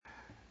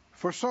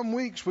For some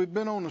weeks we've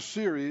been on a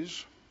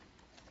series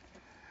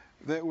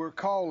that we're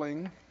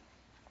calling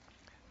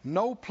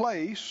No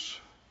Place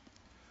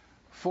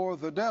for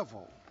the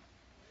Devil.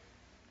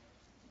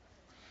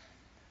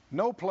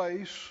 No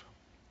place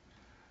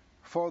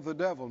for the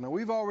devil. Now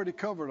we've already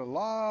covered a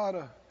lot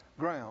of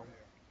ground.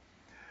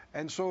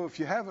 And so if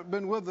you haven't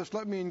been with us,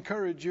 let me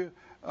encourage you,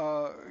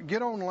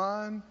 get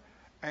online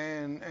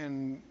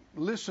and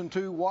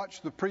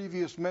watch the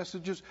previous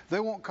messages. They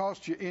won't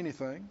cost you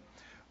anything.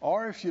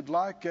 Or if you'd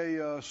like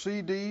a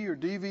CD or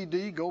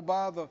DVD, go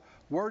buy the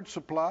Word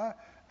Supply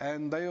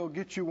and they'll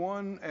get you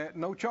one at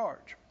no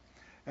charge.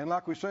 And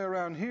like we say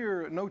around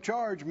here, no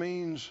charge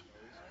means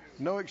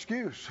no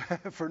excuse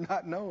for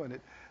not knowing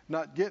it,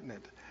 not getting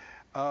it.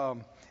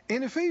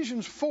 In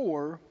Ephesians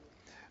 4,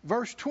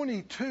 verse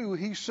 22,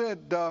 he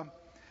said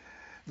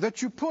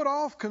that you put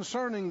off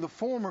concerning the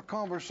former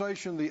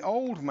conversation the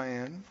old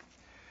man,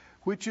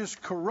 which is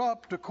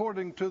corrupt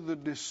according to the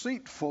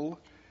deceitful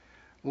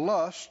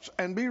lusts,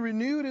 and be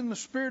renewed in the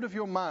spirit of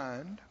your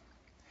mind,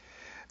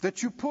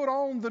 that you put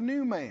on the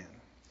new man,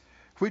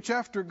 which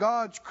after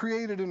God's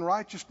created in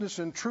righteousness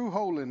and true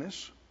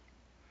holiness.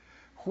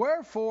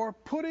 Wherefore,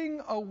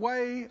 putting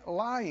away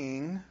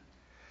lying,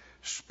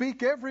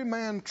 speak every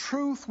man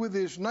truth with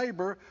his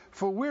neighbor,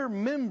 for we're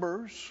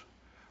members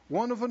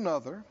one of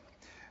another.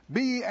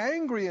 Be ye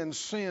angry and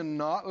sin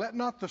not. Let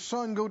not the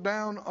sun go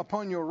down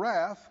upon your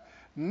wrath,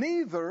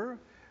 neither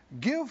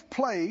give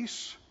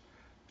place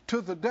to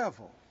the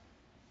devil.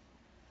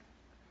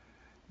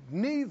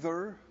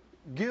 Neither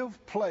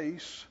give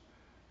place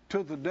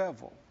to the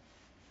devil.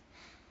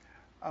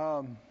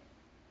 The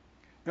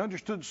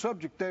understood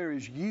subject there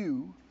is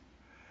you.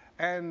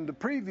 And the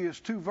previous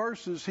two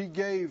verses, he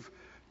gave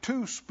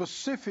two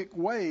specific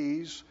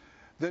ways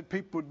that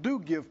people do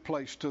give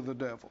place to the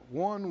devil.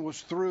 One was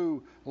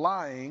through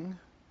lying,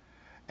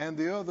 and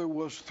the other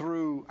was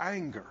through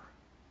anger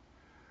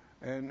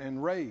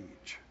and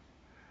rage.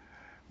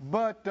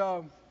 But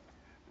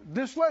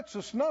this lets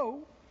us know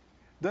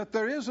that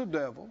there is a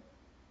devil.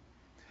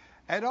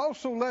 It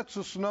also lets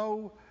us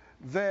know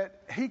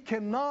that he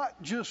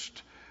cannot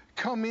just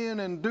come in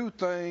and do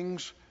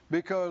things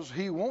because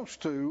he wants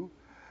to.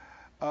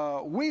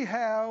 We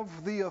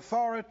have the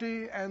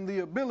authority and the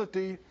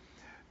ability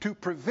to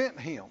prevent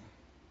him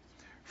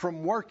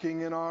from working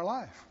in our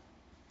life.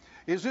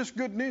 Is this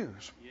good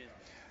news? Yes.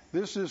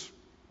 This is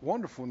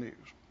wonderful news.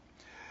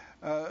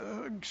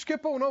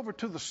 Skip on over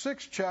to the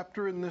 6th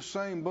chapter in this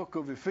same book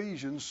of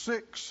Ephesians,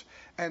 6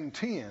 and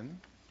 10.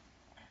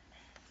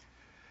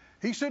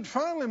 He said,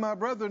 finally, my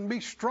brethren,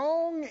 be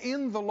strong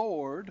in the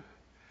Lord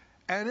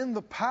and in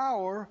the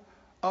power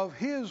of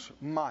his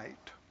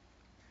might.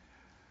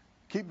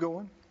 Keep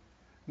going.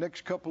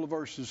 Next couple of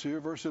verses here,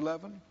 verse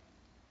 11.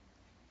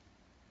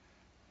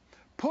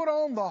 Put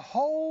on the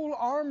whole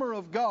armor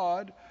of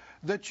God,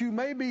 that you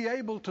may be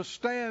able to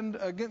stand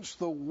against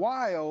the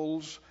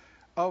wiles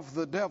of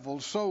the devil.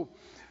 So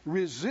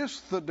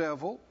resist the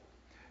devil.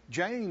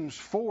 James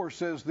 4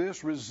 says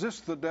this,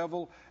 resist the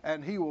devil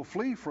and he will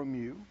flee from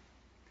you.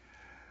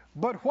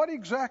 But what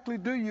exactly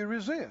do you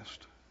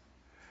resist?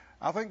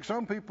 I think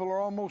some people are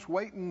almost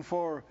waiting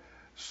for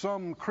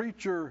some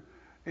creature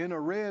in a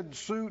red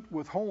suit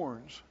with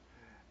horns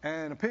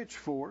and a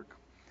pitchfork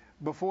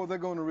before they're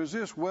going to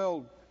resist.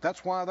 Well,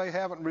 that's why they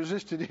haven't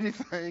resisted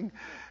anything.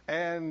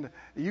 And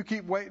you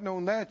keep waiting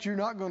on that, you're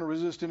not going to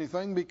resist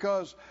anything,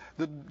 because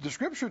the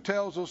scripture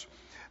tells us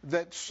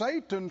that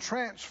Satan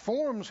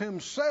transforms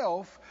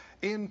himself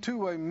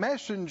into a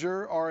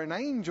messenger or an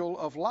angel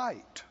of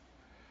light.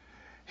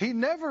 He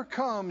never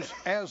comes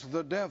as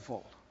the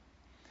devil.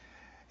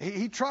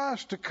 He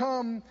tries to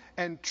come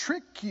and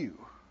trick you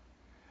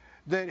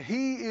that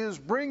he is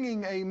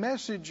bringing a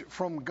message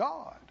from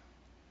God.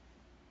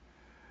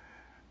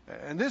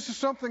 And this is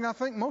something I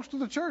think most of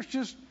the church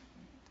just,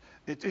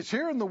 it's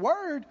here in the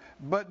Word,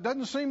 but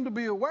doesn't seem to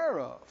be aware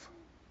of.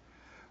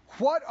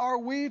 What are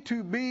we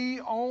to be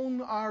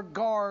on our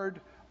guard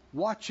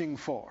watching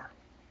for?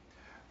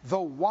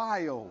 The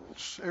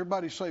wiles.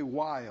 Everybody say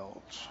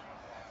wiles.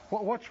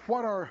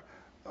 What are,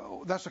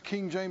 that's a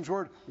King James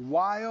word,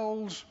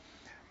 wiles.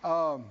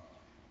 Well,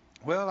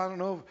 I don't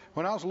know.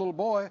 When I was a little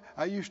boy,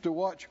 I used to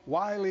watch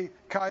Wile E.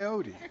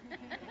 Coyote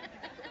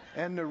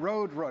and the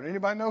Road Runner.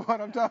 Anybody know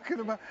what I'm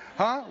talking about?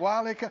 Huh?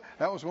 Wile E. Coyote.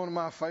 That was one of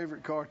my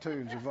favorite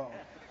cartoons of all.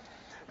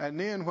 And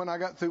then when I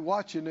got through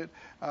watching it,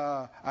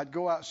 I'd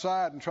go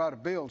outside and try to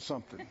build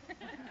something,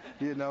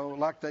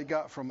 like they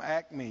got from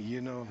Acme,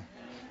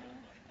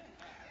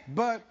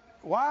 But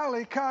Wile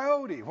E.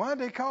 Coyote, why did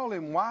they call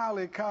him Wile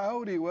E.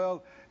 Coyote?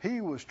 Well,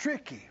 he was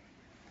tricky,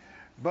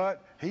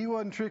 but he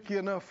wasn't tricky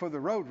enough for the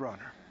Road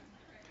Runner.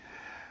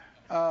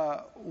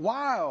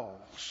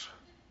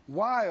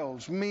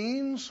 Wiles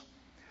means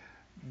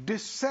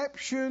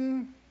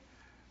deception,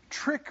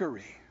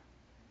 trickery.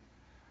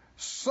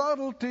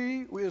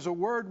 Subtlety is a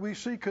word we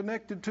see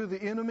connected to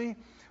the enemy.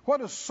 What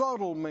does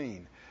subtle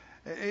mean?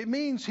 It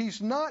means he's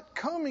not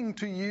coming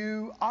to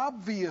you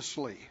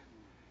obviously,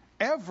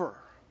 ever.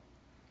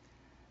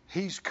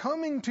 He's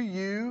coming to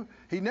you.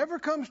 He never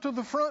comes to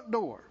the front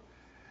door.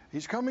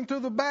 He's coming to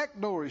the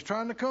back door. He's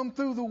trying to come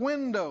through the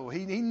window.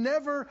 He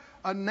never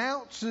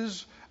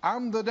announces,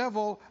 I'm the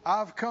devil,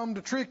 I've come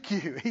to trick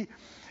you.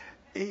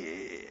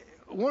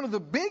 One of the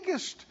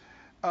biggest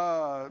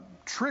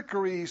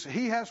trickeries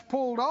he has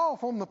pulled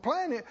off on the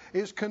planet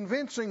is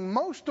convincing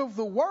most of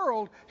the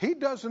world he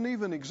doesn't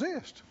even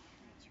exist.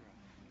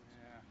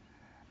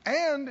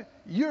 And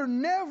you're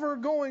never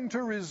going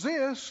to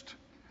resist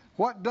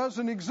what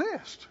doesn't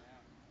exist.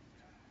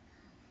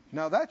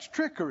 Now that's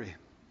trickery.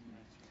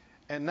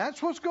 And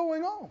that's what's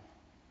going on.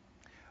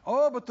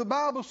 Oh, but the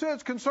Bible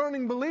says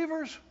concerning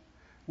believers,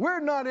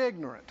 we're not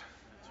ignorant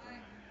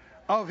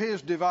of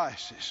his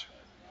devices,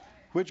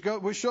 which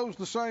shows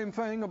the same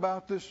thing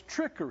about this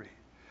trickery.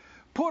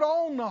 Put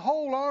on the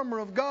whole armor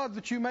of God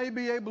that you may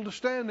be able to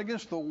stand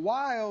against the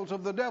wiles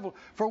of the devil.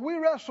 For we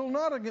wrestle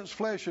not against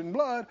flesh and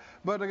blood,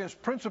 but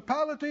against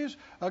principalities,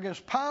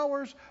 against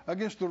powers,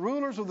 against the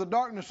rulers of the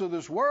darkness of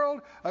this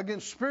world,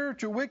 against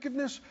spiritual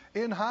wickedness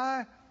in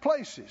high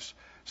places.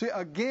 See,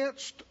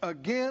 against.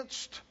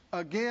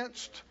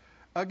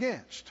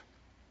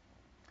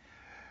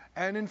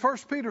 And in 1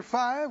 Peter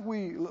 5,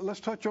 let's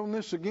touch on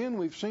this again.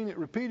 We've seen it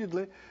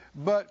repeatedly.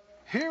 But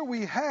here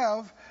we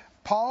have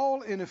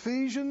Paul in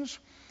Ephesians.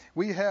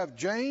 We have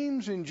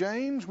James in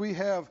James. We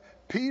have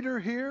Peter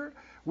here.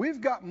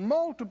 We've got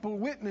multiple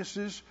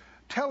witnesses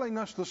telling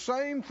us the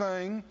same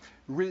thing.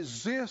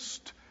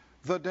 Resist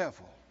the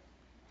devil.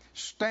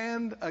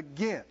 Stand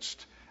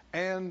against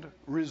and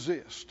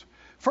resist.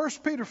 1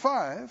 Peter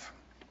 5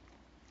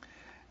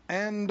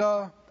 and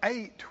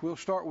 8, we'll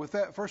start with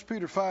that. 1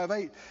 Peter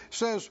 5:8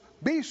 says,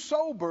 be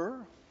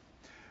sober,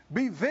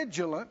 be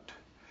vigilant,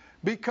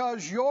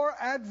 because your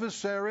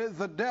adversary,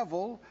 the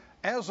devil,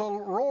 as a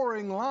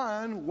roaring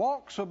lion,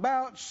 walks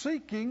about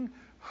seeking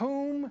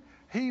whom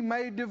he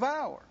may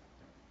devour.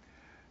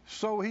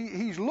 So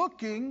he's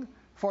looking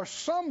for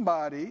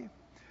somebody.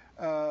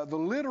 The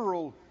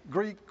literal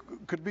Greek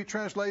could be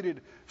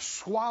translated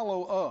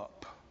swallow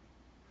up.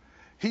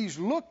 He's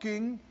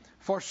looking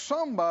for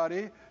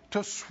somebody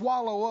to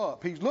swallow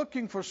up. He's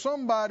looking for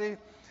somebody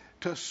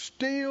to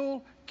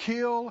steal,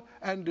 kill,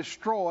 and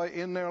destroy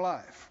in their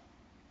life.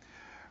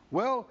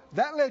 Well,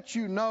 that lets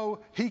you know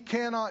he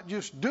cannot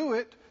just do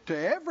it to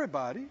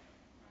everybody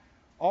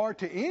or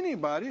to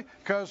anybody,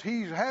 because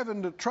he's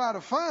having to try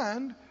to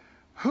find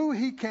who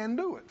he can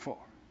do it for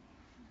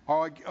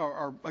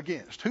or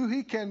against, who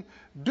he can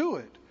do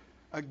it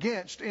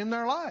against in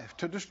their life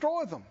to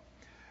destroy them.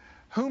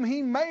 Whom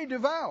he may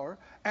devour.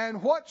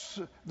 And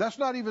that's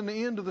not even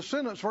the end of the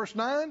sentence. Verse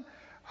 9,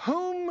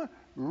 whom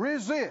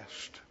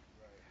resist.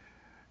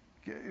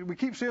 We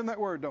keep saying that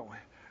word, don't we?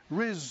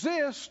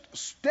 Resist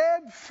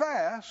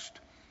steadfast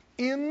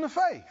in the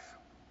faith.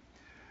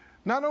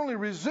 Not only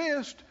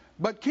resist,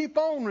 but keep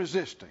on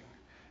resisting.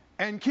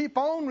 And keep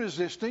on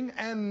resisting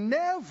and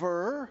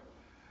never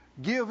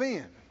give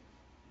in.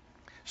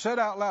 Said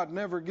out loud,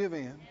 never give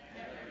in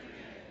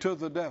to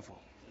the devil.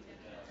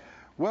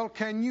 Well,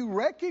 can you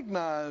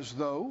recognize,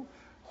 though,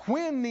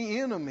 when the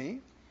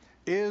enemy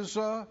is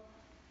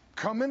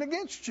coming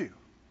against you?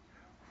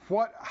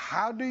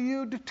 How do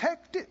you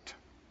detect it?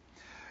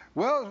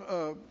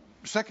 Well,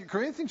 2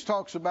 Corinthians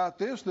talks about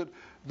this, that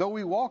though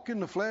we walk in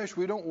the flesh,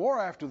 we don't war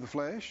after the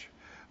flesh.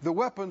 The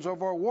weapons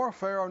of our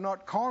warfare are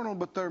not carnal,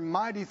 but they're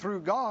mighty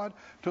through God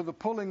to the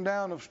pulling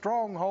down of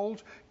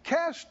strongholds,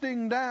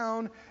 casting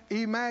down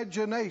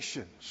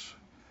imaginations.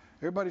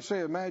 Everybody say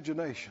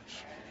imaginations.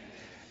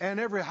 And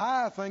every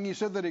high thing, he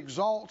said, that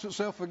exalts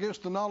itself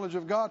against the knowledge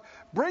of God,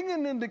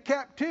 bringing into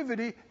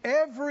captivity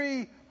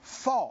every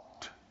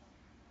thought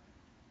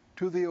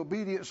to the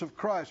obedience of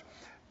Christ.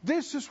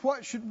 This is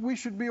what we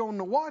should be on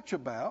the watch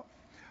about,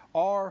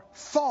 are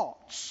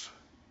thoughts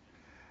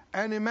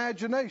and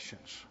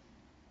imaginations.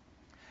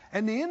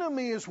 And the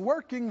enemy is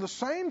working the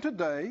same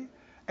today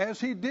as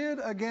he did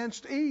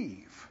against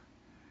Eve,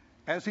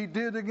 as he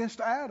did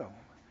against Adam,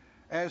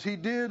 as he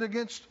did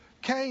against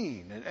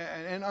Cain,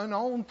 and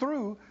on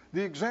through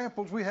the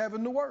examples we have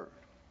in the Word.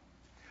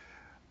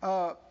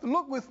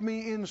 Look with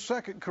me in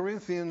 2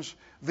 Corinthians,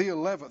 the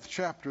 11th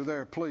chapter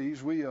there,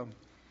 please. We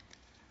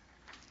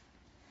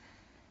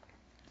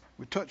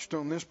touched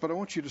on this, but I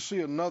want you to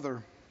see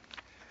another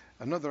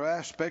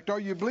aspect. Are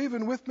you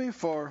believing with me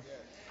for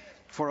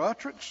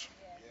utterance?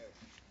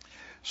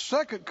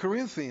 2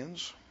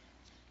 Corinthians,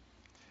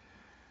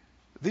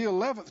 the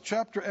 11th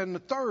chapter and the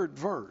 3rd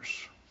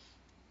verse.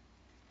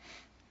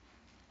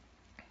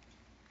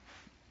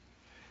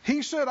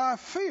 He said, I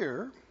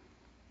fear,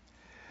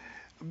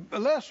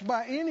 lest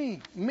by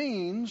any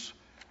means,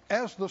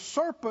 as the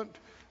serpent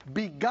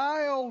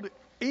beguiled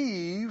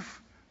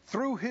Eve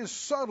through his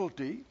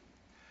subtlety,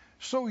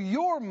 so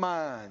your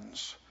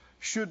minds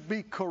should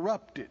be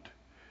corrupted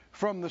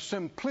from the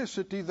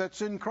simplicity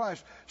that's in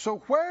Christ.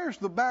 So where's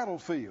the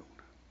battlefield?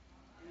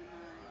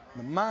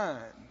 The mind.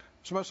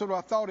 Somebody said, well,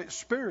 I thought it's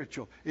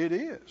spiritual. It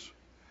is.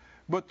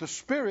 But the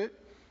spirit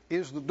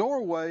is the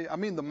doorway.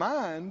 The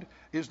mind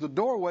is the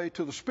doorway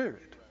to the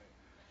spirit.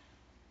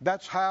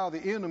 That's how the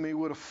enemy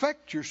would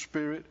affect your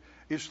spirit,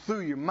 is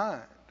through your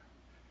mind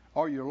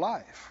or your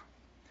life.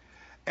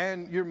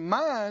 And your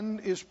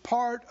mind is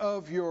part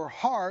of your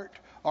heart,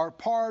 or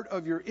part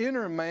of your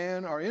inner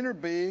man or inner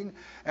being.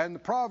 And the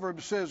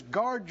proverb says,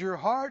 guard your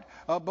heart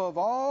above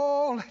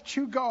all that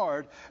you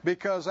guard,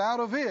 because out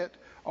of it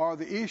are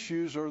the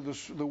issues or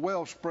the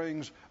well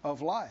springs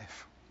of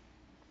life.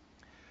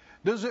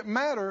 Does it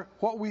matter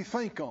what we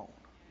think on?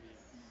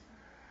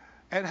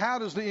 And how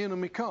does the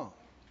enemy come?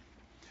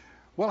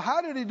 Well,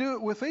 how did he do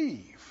it with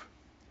Eve?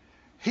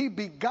 He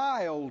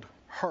beguiled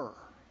her.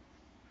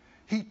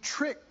 He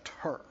tricked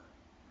her.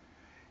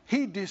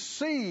 He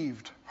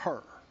deceived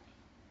her.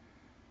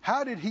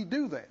 How did he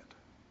do that?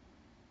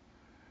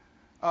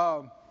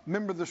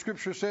 Remember the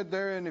scripture said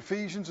there in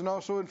Ephesians and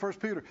also in 1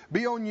 Peter,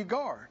 be on your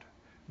guard,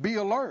 be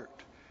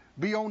alert,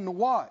 be on the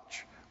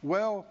watch.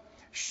 Well,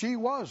 she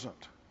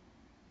wasn't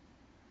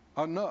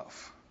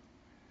enough.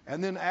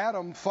 And then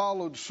Adam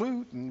followed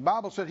suit, and the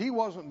Bible said he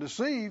wasn't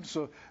deceived,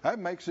 so that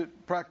makes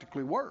it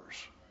practically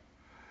worse.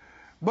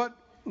 But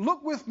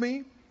look with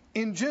me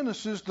in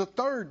Genesis, the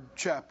 3rd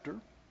chapter.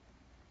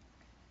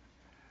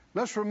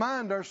 Let's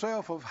remind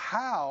ourselves of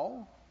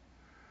how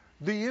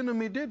the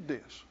enemy did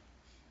this.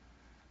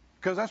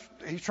 Because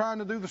he's trying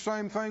to do the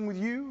same thing with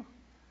you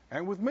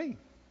and with me.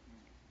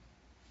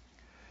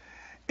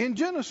 In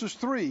Genesis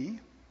 3,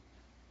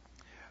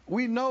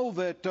 we know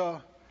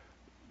that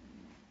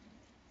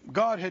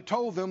God had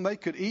told them they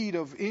could eat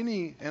of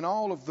any and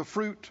all of the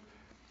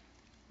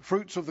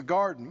fruits of the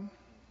garden,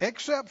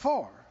 except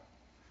for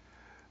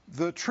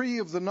the tree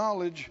of the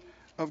knowledge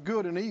of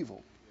good and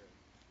evil.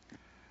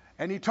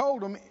 And he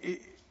told them,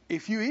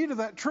 if you eat of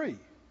that tree,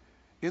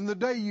 in the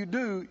day you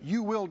do,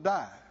 you will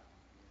die.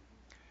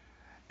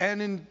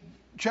 And in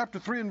chapter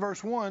 3 and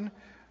verse 1,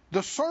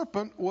 the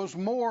serpent was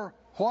more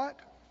what?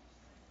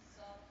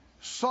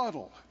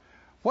 Subtle.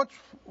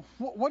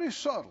 What is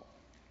subtle?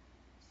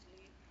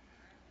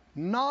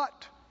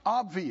 Not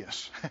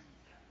obvious.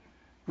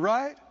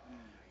 Right?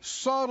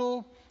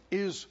 Subtle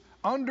is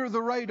under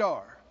the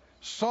radar.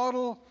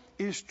 Subtle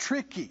is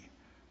tricky.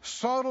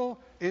 Subtle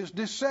is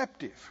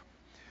deceptive.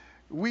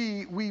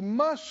 We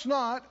must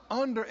not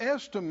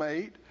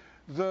underestimate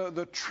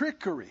the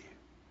trickery,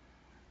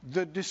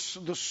 the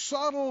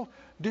subtle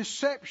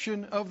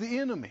deception of the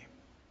enemy.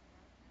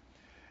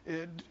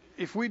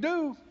 If we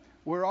do,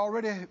 we're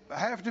already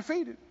half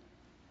defeated.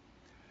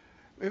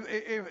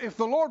 If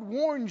the Lord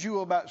warns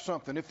you about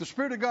something, if the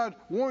Spirit of God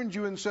warns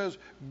you and says,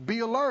 be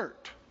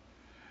alert,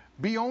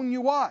 be on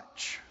your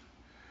watch,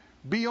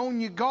 be on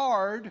your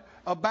guard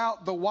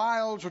about the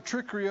wiles or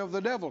trickery of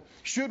the devil,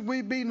 should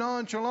we be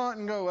nonchalant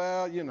and go,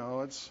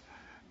 well, it's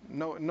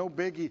no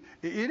biggie?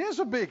 It is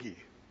a biggie.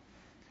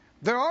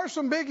 There are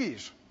some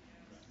biggies,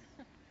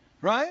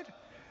 right?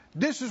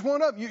 This is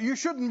one of them. You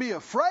shouldn't be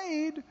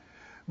afraid,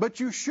 but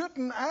you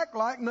shouldn't act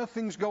like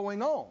nothing's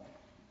going on.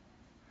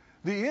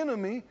 The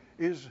enemy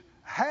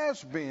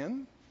has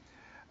been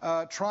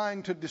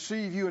trying to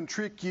deceive you and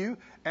trick you,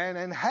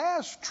 and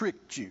has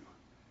tricked you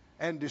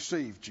and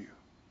deceived you.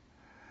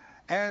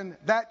 And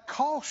that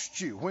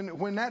costs you.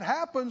 When that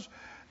happens,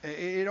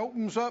 it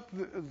opens up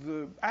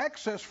the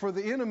access for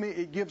the enemy.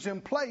 It gives him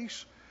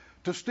place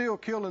to steal,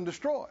 kill, and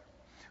destroy.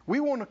 We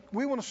want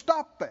to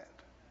stop that.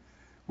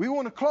 We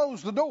want to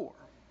close the door.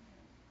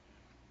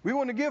 We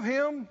want to give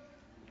him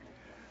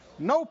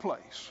no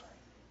place.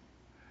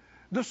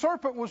 The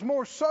serpent was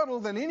more subtle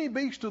than any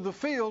beast of the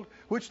field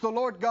which the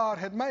Lord God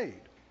had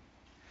made.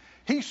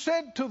 He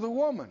said to the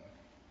woman,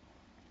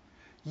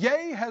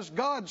 yea, has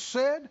God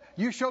said,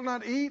 you shall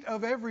not eat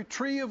of every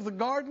tree of the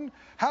garden?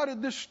 How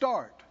did this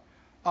start?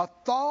 A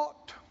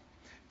thought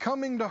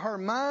coming to her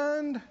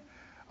mind,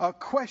 a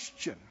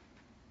question.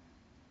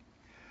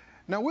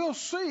 Now we'll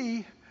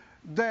see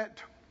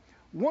that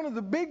one of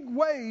the big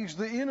ways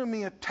the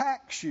enemy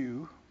attacks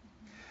you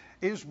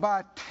is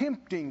by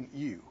tempting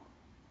you.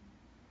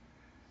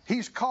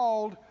 He's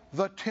called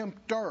the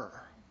tempter.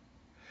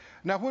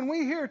 Now, when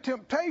we hear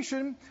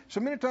temptation,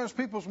 so many times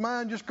people's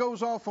mind just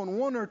goes off on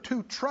one or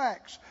two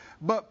tracks.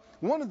 But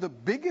one of the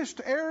biggest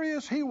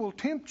areas he will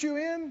tempt you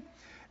in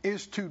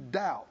is to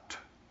doubt.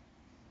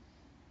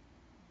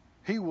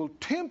 He will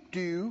tempt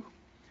you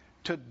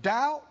to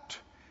doubt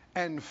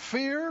and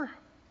fear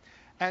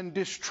and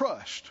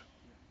distrust.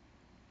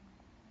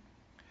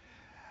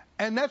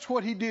 And that's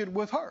what he did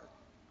with her.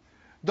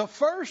 The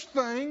first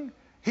thing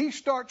he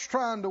starts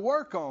trying to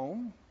work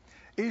on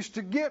is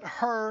to get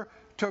her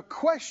to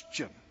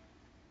question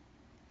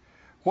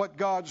what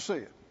God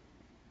said.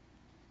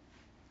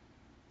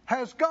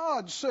 Has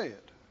God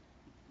said?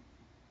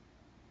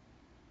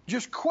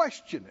 Just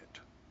question it.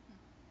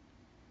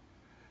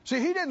 See,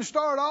 he didn't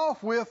start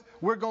off with,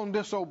 we're going to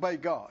disobey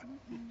God.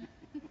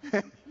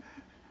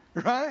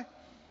 Right?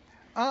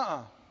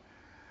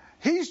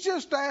 He's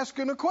just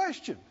asking a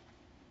question.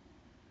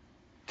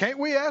 Can't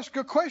we ask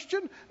a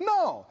question?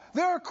 No.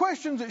 There are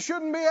questions that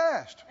shouldn't be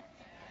asked.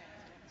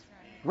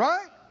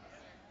 Right?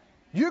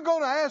 You're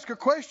going to ask a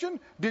question,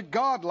 did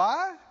God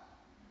lie?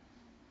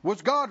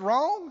 Was God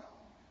wrong?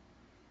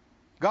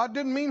 God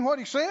didn't mean what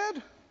he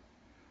said?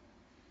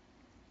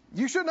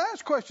 You shouldn't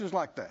ask questions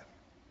like that.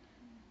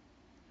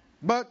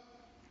 But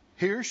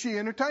here she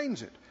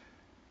entertains it.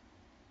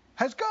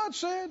 Has God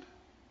said,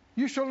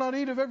 you shall not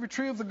eat of every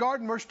tree of the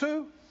garden? Verse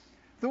 2.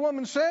 The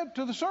woman said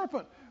to the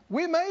serpent,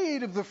 we may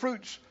eat of the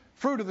fruit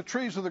of the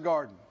trees of the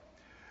garden.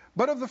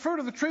 But of the fruit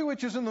of the tree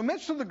which is in the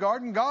midst of the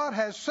garden, God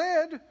has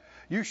said,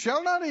 you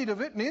shall not eat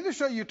of it, neither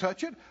shall you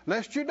touch it,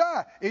 lest you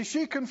die. Is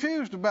she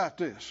confused about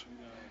this?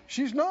 No.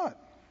 She's not.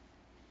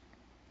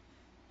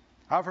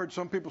 I've heard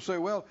some people say,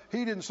 well,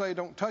 he didn't say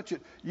don't touch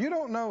it. You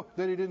don't know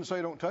that he didn't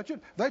say don't touch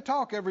it. They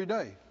talk every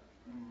day.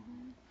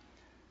 Mm-hmm.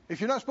 If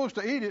you're not supposed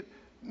to eat it,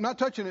 not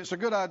touching it's a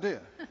good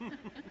idea.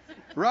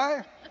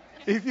 Right?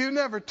 If you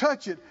never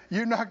touch it,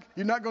 you're not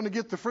going to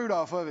get the fruit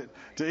off of it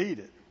to eat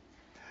it.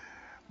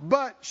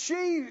 But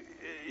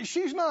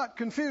she's not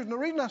confused. And the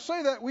reason I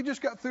say that, we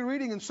just got through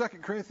reading in 2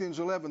 Corinthians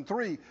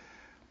 11:3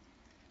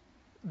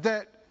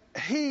 that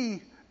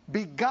he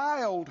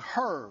beguiled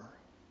her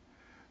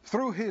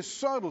through his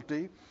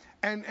subtlety,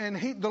 and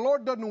the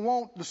Lord doesn't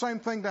want the same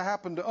thing to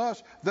happen to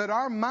us, that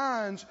our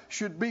minds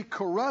should be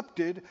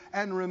corrupted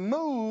and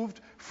removed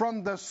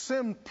from the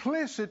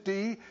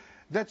simplicity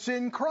that's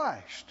in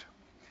Christ.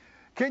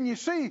 Can you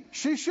see?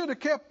 She should have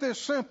kept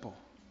this simple.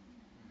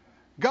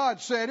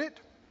 God said it.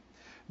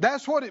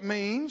 That's what it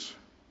means.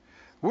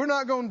 We're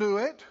not going to do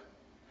it.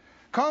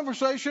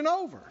 Conversation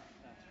over.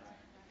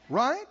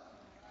 Right?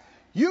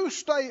 You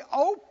stay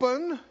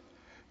open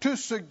to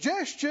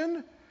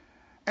suggestion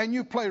and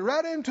you play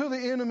right into the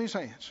enemy's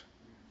hands.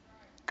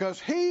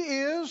 Because he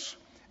is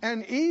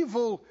an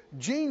evil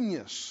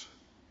genius.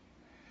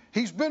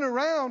 He's been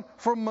around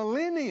for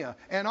millennia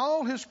and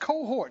all his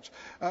cohorts.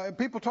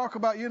 People talk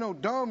about,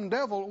 dumb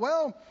devil.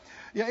 Well,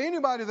 yeah,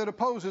 anybody that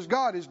opposes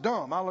God is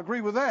dumb. I'll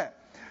agree with that.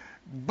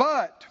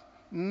 But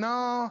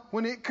no,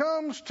 when it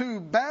comes to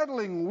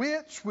battling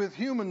wits with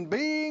human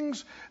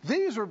beings,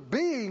 these are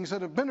beings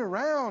that have been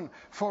around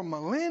for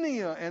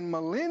millennia and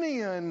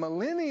millennia and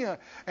millennia.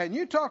 And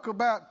you talk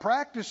about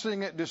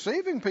practicing at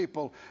deceiving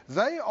people,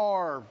 they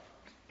are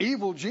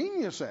evil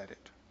genius at it.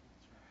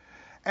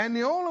 And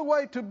the only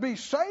way to be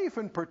safe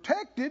and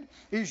protected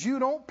is you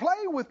don't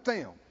play with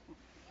them.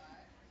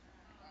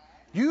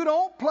 You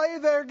don't play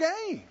their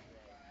game.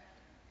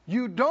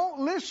 You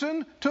don't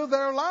listen to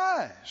their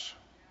lies.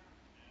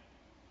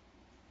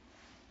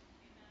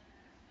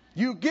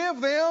 You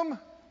give them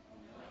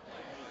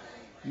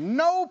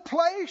no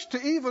place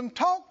to even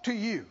talk to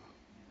you.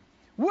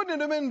 Wouldn't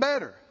it have been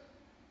better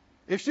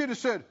if she'd have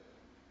said,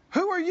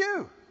 who are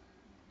you?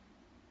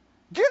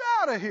 Get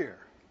out of here.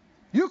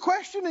 You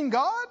questioning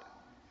God?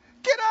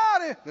 Get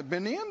out of here. That'd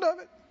been the end of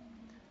it.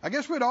 I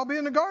guess we'd all be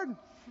in the garden.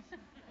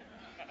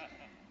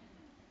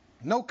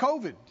 No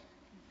COVID.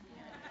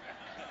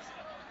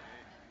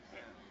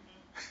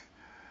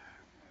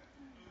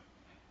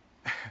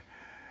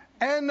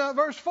 And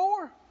verse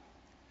 4,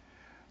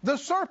 the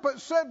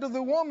serpent said to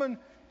the woman,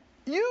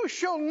 you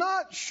shall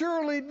not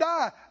surely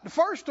die.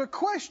 First a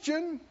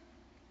question,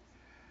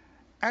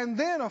 and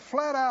then a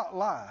flat out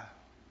lie.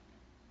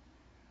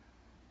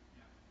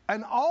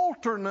 An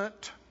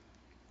alternate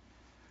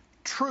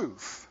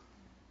truth.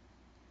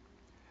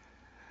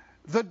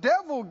 The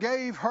devil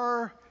gave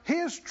her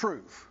his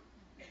truth.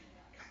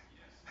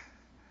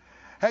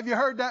 Have you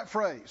heard that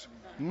phrase?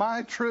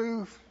 My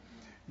truth,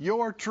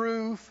 your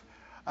truth.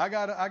 I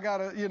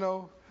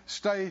gotta,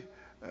 stay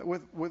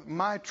with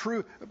my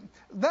truth.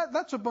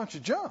 That's a bunch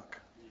of junk.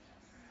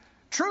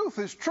 Truth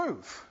is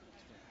truth,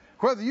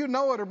 whether you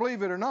know it or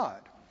believe it or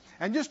not.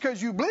 And just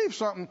because you believe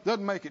something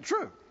doesn't make it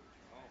true.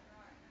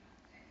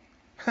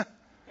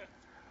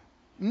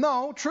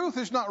 No, truth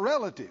is not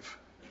relative.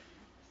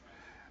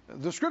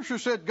 The scripture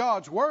said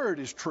God's word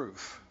is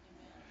truth.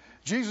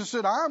 Jesus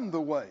said, I'm the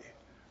way,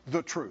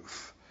 the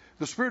truth.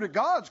 The Spirit of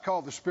God's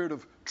called the Spirit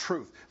of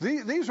truth.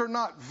 These are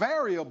not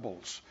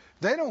variables.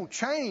 They don't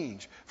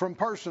change from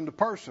person to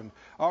person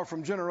or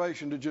from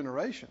generation to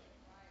generation.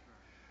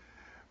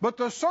 But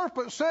the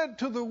serpent said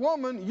to the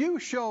woman, you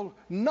shall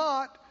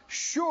not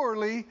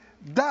surely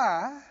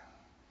die.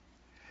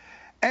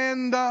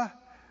 And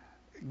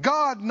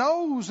God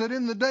knows that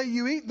in the day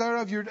you eat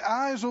thereof, your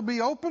eyes will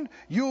be opened.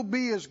 You'll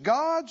be as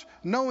gods,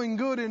 knowing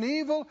good and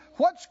evil.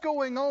 What's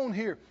going on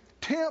here?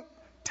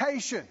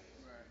 Temptation.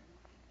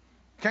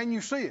 Can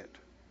you see it?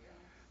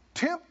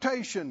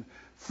 Temptation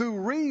through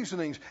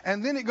reasonings.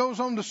 And then it goes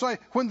on to say,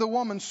 when the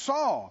woman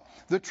saw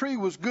the tree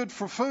was good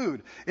for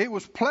food, it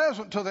was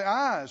pleasant to the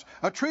eyes,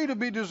 a tree to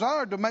be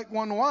desired to make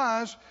one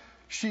wise,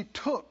 she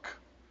took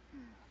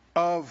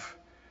of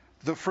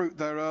the fruit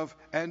thereof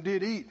and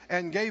did eat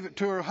and gave it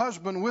to her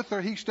husband with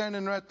her. He's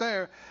standing right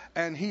there,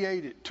 and he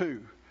ate it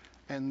too.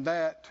 And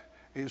that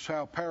is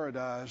how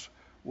paradise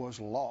was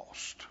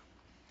lost.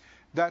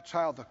 That's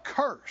how the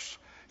curse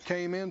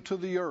came into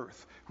the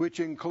earth, which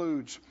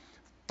includes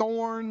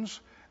thorns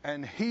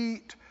and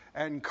heat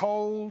and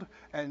cold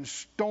and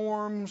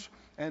storms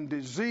and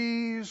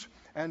disease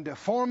and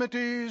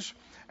deformities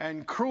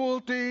and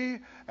cruelty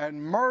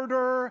and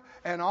murder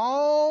and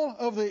all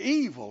of the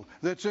evil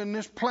that's in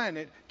this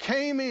planet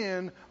came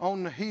in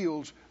on the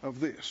heels of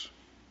this.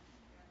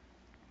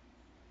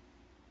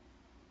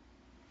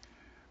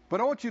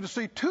 But I want you to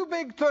see two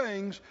big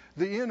things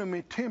the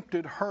enemy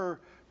tempted her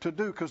to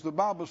do, because the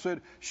Bible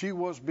said she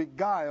was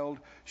beguiled,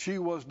 she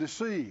was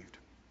deceived.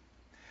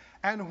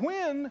 And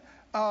when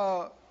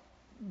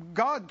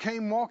God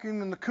came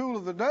walking in the cool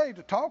of the day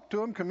to talk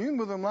to him, commune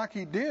with him like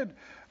he did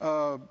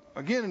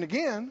again and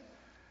again,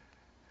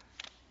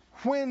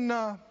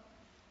 when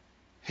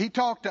he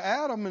talked to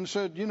Adam and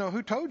said, you know,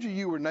 who told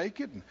you were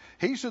naked? And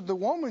he said, the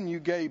woman you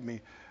gave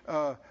me.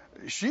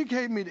 She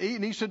gave me to eat.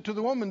 And he said to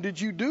the woman, did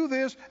you do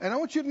this? And I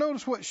want you to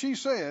notice what she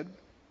said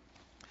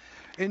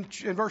in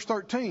verse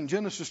 13,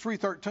 Genesis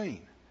 3:13.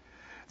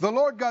 The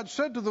Lord God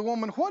said to the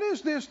woman, what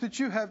is this that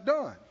you have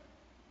done?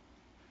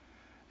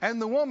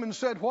 And the woman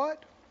said,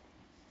 what?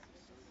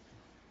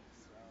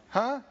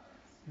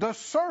 The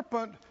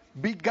serpent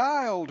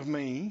beguiled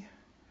me,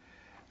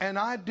 and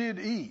I did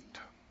eat.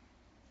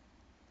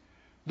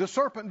 The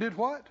serpent did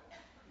what?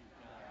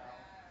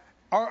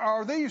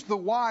 Are these the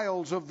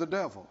wiles of the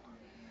devil?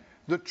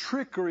 The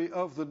trickery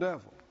of the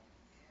devil?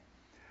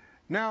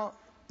 Now,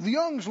 the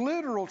Young's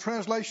literal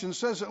translation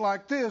says it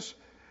like this,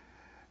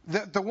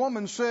 that the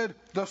woman said,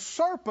 the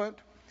serpent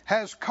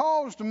has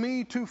caused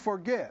me to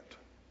forget.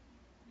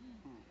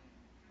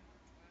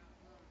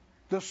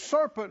 The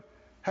serpent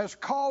has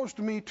caused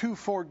me to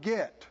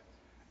forget,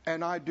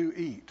 and I do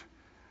eat.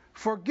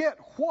 Forget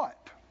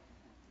what?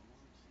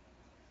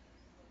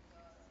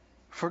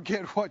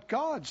 Forget what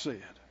God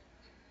said.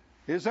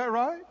 Is that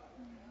right?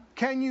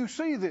 Can you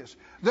see this?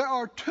 There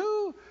are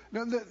two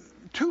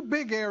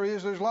big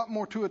areas. There's a lot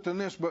more to it than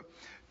this, but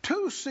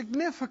two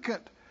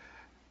significant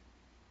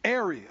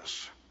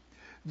areas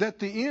that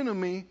the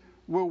enemy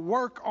will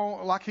work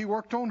on, like he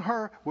worked on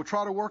her, will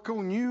try to work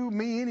on you,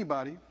 me,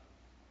 anybody.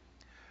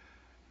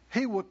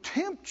 He will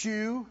tempt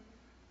you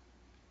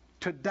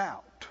to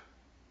doubt,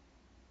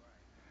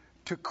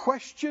 to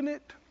question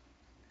it,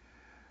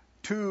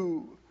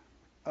 to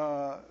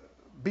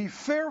be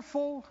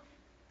fearful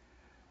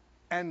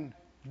and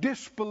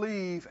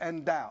disbelieve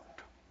and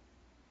doubt.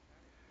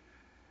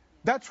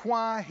 That's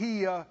why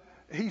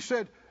he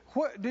said,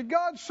 "What did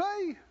God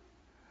say?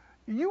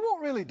 You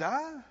won't really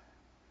die."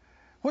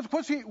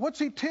 What's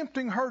he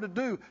tempting her to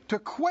do? To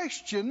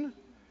question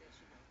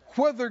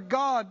whether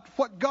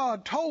what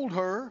God told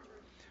her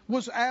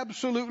was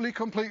absolutely,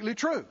 completely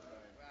true,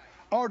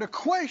 or to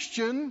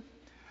question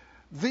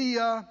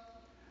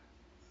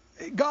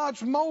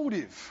God's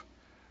motive,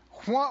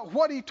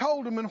 what he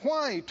told him and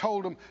why he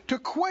told him, to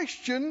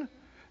question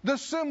the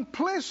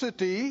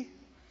simplicity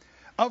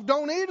of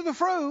don't eat of the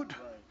fruit,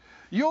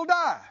 you'll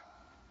die.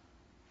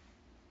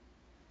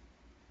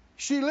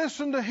 She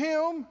listened to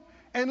him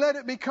and let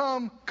it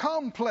become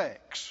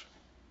complex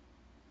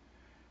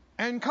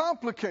and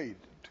complicated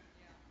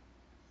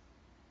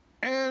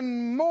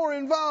and more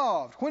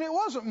involved when it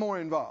wasn't more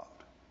involved.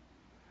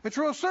 It's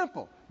real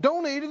simple.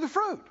 Don't eat of the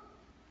fruit.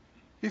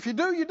 If you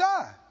do, you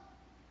die.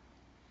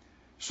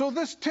 So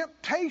this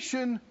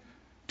temptation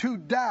to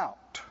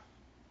doubt.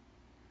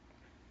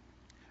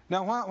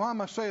 Now, why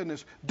am I saying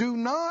this? Do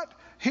not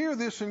hear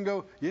this and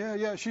go,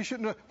 yeah, she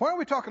shouldn't have. Why are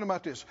we talking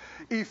about this?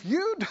 If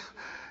you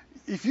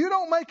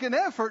don't make an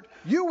effort,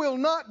 you will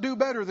not do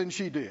better than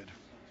she did.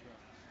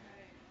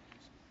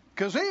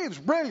 Because Eve's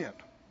brilliant.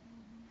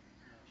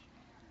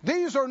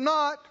 These are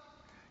not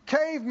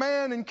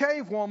caveman and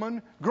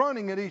cavewoman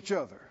grunting at each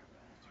other.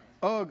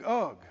 Ugh,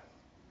 ugh.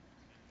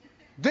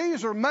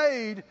 These are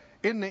made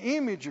in the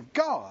image of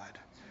God.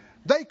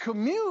 They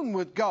commune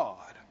with God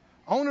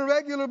on a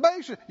regular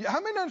basis.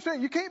 How many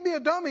understand? You can't be a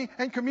dummy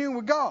and commune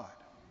with God.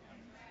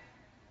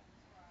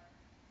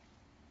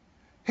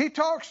 He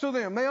talks to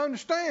them. They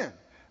understand.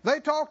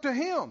 They talk to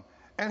him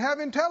and have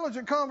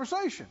intelligent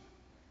conversation.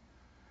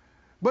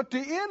 But the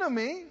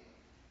enemy,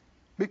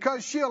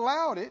 because she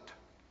allowed it,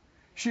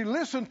 she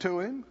listened to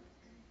him,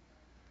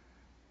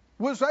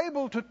 was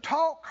able to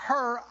talk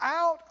her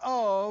out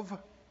of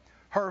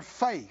her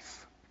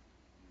faith.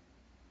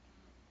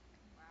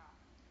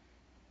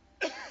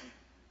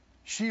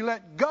 She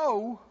let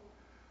go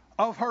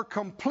of her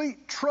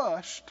complete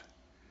trust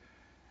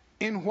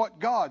in what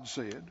God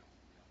said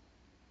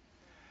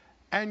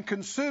and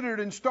considered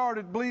and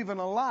started believing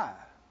a lie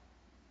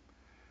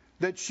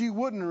that she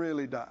wouldn't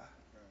really die.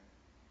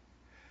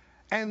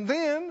 And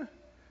then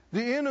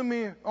the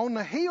enemy on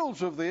the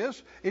heels of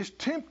this is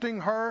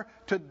tempting her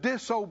to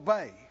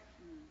disobey.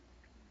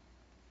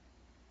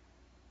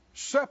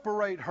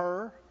 Separate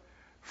her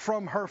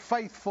from her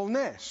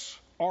faithfulness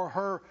or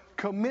her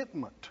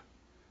commitment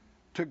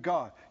to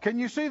God. Can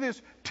you see this?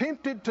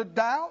 Tempted to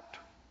doubt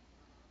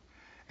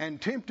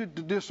and tempted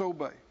to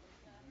disobey.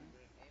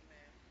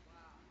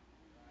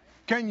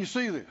 Can you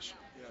see this?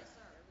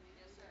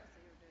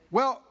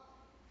 Well,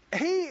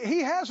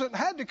 he hasn't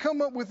had to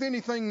come up with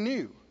anything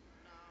new,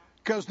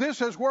 because this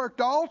has worked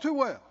all too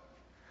well.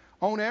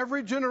 on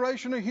every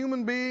generation of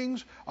human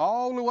beings,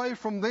 all the way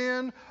from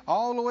then,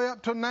 all the way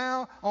up to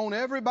now, on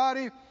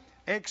everybody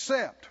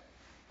except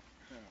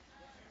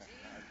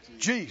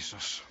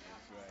Jesus,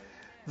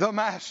 the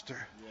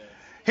Master.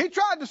 He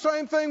tried the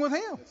same thing with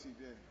him.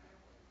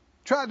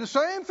 Tried the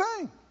same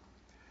thing.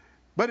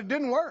 But it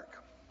didn't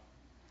work.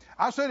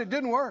 I said it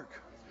didn't work.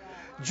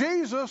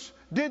 Jesus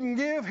didn't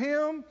give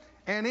him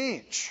an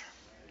inch.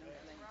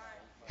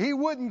 He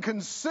wouldn't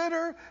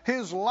consider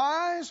his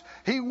lies.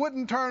 He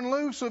wouldn't turn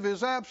loose of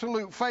his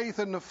absolute faith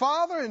in the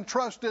Father and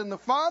trust in the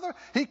Father.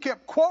 He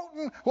kept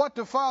quoting what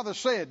the Father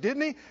said,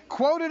 didn't he?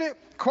 Quoted it,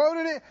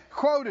 quoted it,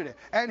 quoted it.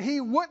 And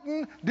he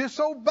wouldn't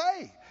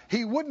disobey.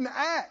 He wouldn't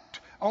act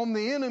on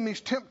the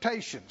enemy's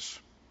temptations.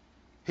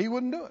 He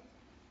wouldn't do it.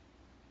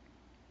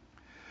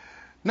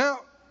 Now,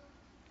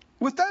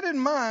 with that in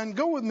mind,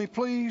 go with me,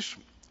 please,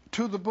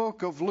 to the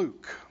book of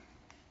Luke.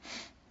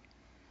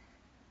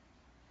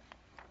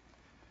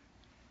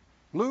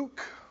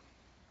 Luke,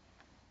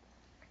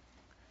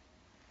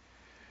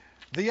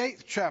 the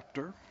 8th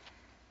chapter.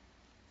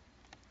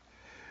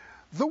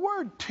 The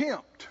word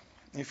tempt,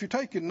 if you're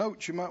taking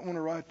notes, you might want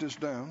to write this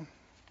down.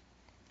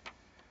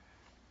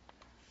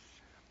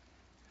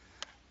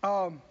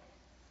 A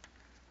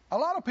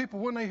lot of people,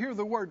 when they hear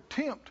the word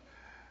tempt,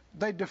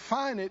 they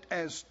define it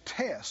as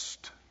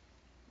test.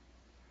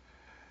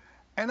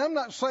 And I'm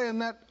not saying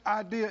that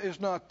idea is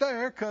not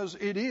there, because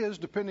it is,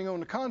 depending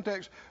on the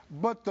context.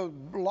 But the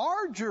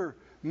larger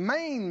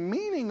main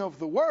meaning of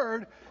the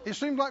word, it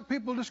seems like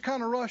people just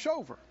kind of rush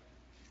over.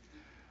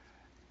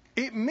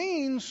 It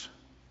means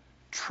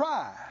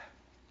try.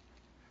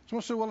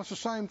 Someone say, well, it's the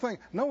same thing.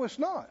 No, it's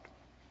not.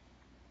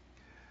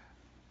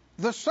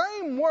 The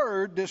same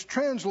word that's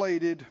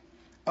translated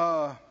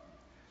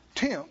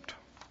tempt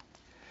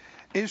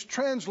is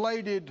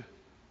translated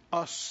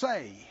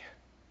assay.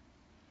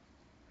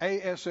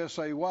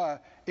 A-S-S-A-Y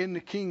in the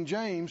King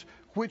James,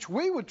 which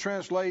we would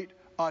translate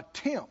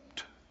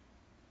attempt.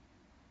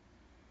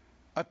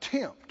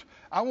 Attempt.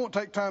 I won't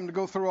take time to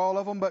go through all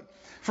of them, but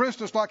for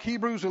instance, like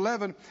Hebrews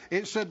 11,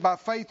 it said, by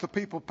faith the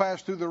people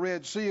passed through the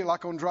Red Sea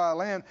like on dry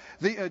land.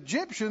 The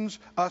Egyptians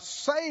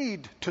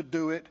essayed to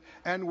do it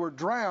and were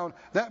drowned.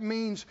 That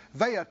means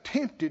they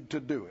attempted to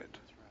do it.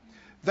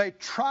 They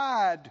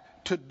tried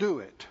to do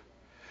it.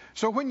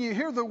 So when you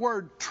hear the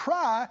word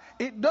try,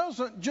 it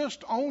doesn't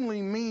just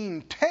only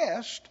mean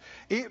test.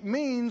 It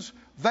means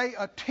they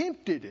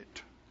attempted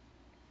it.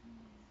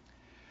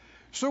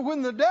 So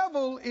when the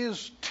devil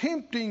is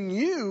tempting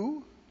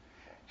you,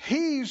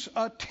 he's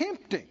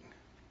attempting.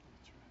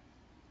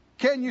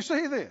 Can you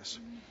see this?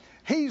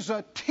 He's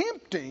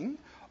attempting,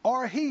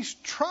 or he's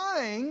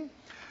trying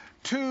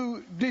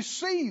to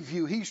deceive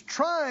you. He's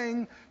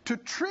trying to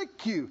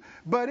trick you.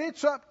 But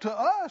it's up to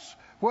us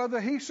whether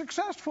he's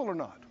successful or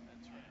not.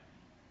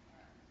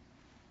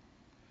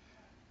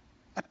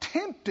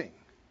 Attempting.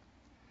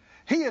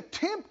 He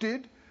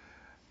attempted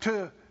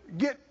to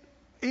get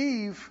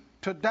Eve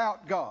to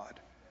doubt God,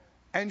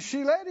 and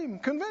she let him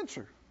convince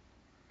her.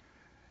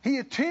 He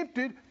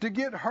attempted to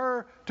get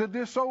her to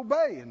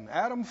disobey, and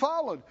Adam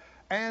followed,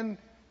 and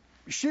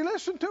she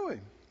listened to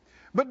him.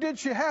 But did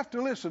she have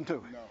to listen to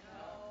him? No.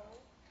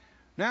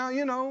 Now,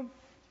 you know,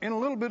 in a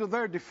little bit of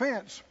their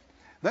defense,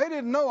 they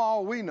didn't know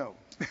all we know.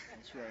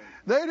 That's right.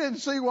 They didn't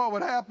see what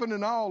would happen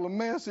and all the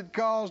mess it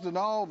caused and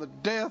all the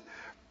death.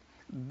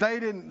 They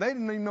didn't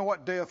even know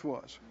what death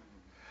was.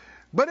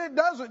 But it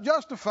doesn't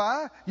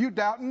justify you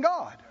doubting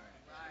God.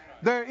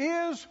 There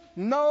is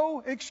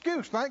no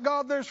excuse. Thank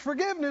God there's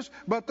forgiveness,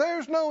 but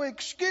there's no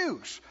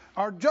excuse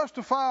or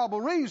justifiable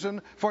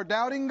reason for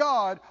doubting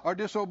God or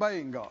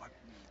disobeying God.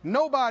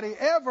 Nobody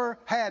ever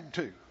had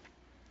to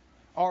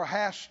or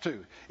has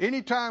to.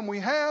 Anytime we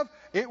have,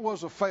 it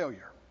was a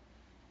failure.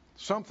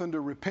 Something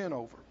to repent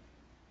over.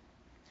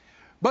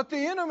 But the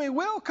enemy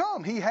will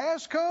come. He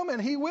has come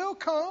and he will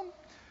come.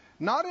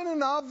 Not in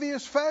an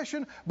obvious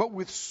fashion, but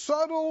with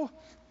subtle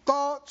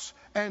thoughts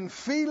and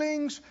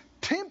feelings,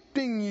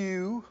 tempting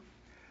you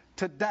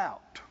to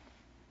doubt.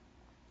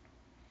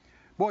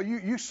 Boy,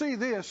 you see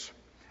this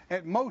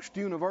at most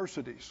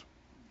universities.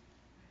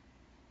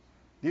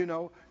 You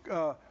know,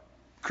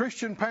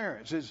 Christian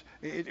parents,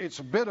 it's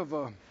a bit of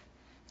a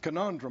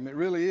conundrum. It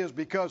really is,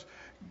 because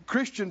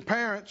Christian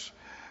parents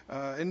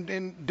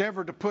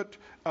endeavor to put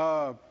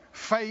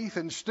faith,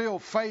 instill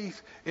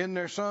faith in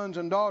their sons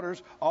and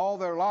daughters all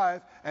their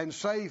life, and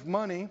save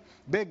money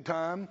big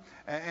time,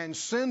 and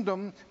send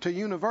them to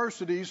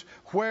universities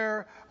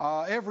where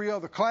every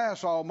other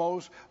class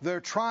almost, they're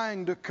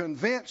trying to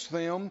convince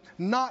them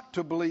not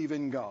to believe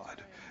in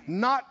God,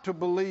 not to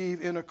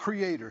believe in a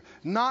creator,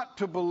 not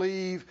to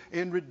believe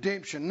in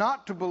redemption,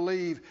 not to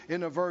believe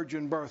in a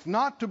virgin birth,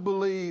 not to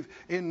believe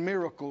in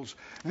miracles.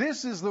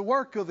 This is the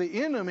work of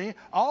the enemy,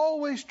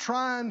 always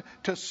trying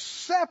to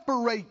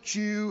separate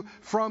you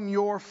from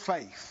your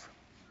faith,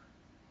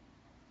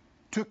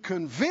 to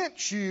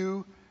convince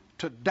you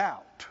to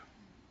doubt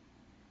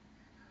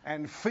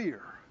and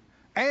fear.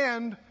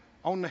 And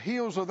on the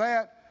heels of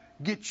that,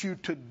 get you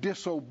to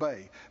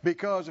disobey.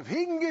 Because if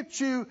he can get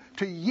you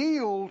to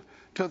yield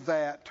to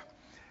that,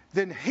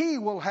 then he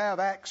will have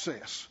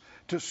access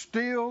to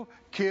steal,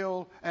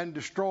 kill, and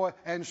destroy.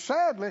 And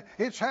sadly,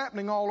 it's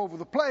happening all over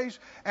the place.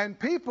 And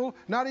people,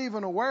 not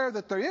even aware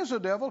that there is a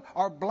devil,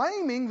 are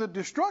blaming the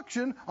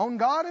destruction on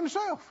God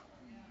himself.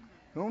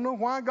 I don't know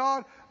why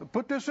God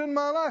put this in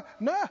my life.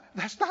 No,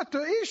 that's not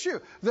the issue.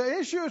 The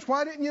issue is,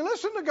 why didn't you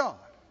listen to God?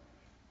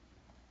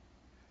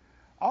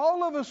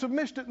 All of us have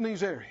missed it in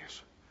these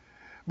areas.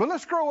 But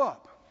let's grow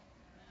up.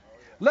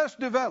 Let's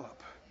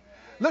develop.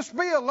 Let's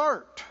be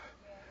alert.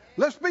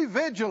 Let's be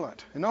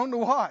vigilant and on the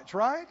watch,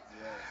 right?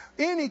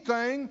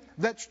 Anything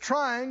that's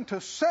trying to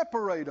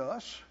separate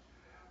us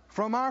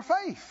from our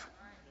faith.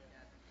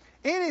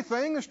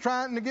 Anything that's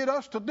trying to get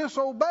us to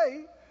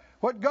disobey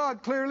what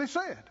God clearly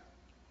said.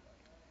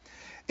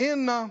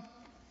 In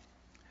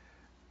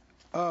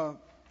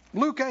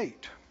Luke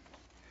 8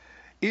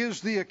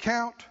 is the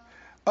account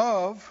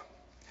of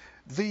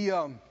the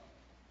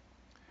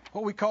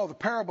what we call the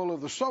parable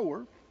of the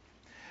sower.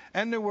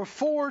 And there were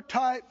 4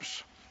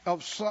 types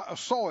of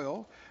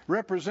soil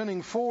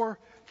representing 4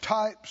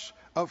 types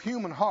of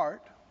human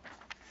heart.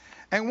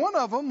 And one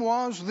of them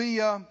was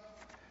the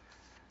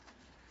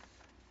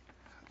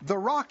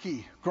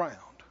rocky ground.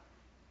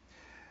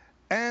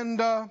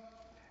 And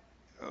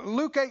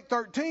Luke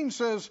 8:13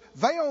 says,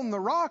 "They on the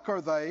rock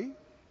are they,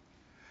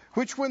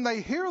 which when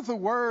they hear the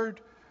word,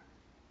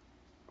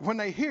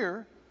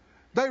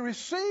 they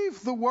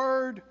receive the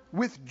word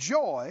with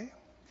joy,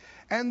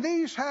 and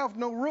these have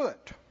no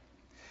root,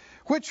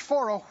 which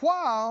for a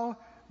while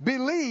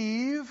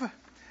believe,"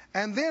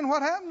 and then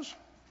what happens?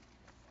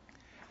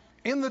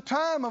 In the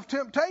time of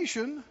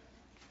temptation,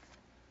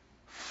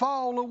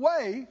 fall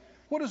away.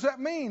 What does that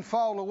mean,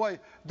 fall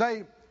away?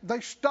 They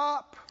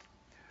stop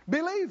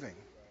believing.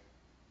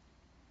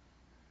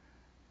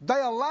 They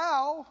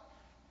allow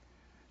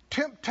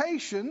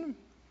temptation,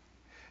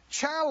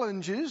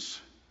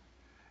 challenges,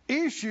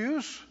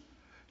 issues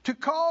to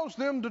cause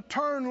them to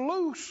turn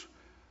loose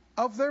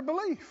of their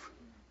belief.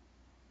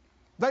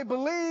 They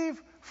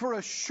believe for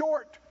a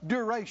short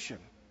duration.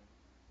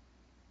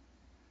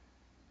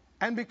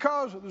 And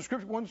because the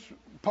scripture, one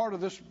part of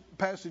this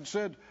passage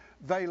said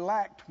they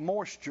lacked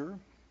moisture.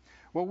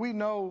 Well, we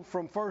know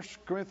from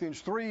 1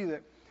 Corinthians 3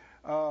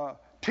 that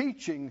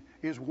teaching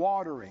is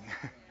watering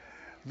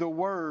the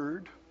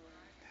word.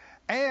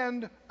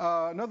 And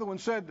another one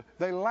said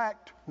they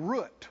lacked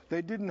root.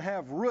 They didn't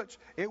have roots.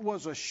 It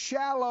was a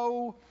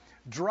shallow,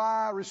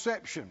 dry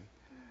reception.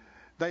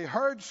 They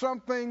heard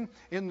something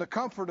in the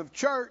comfort of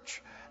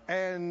church,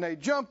 and they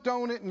jumped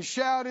on it and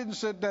shouted and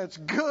said, "That's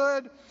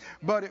good,"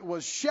 but it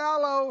was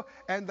shallow,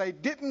 and they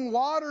didn't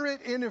water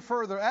it any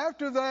further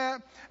after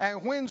that.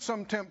 And when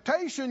some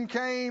temptation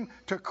came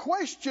to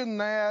question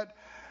that,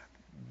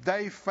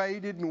 they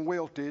faded and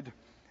wilted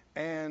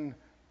and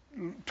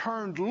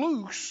turned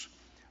loose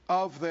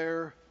of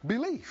their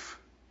belief,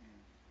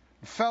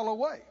 fell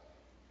away.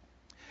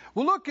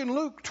 Well, look in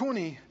Luke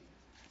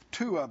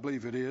 22, I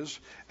believe it is,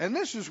 and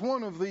this is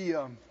one of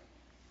the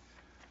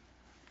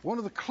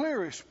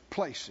clearest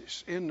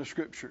places in the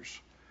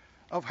scriptures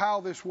of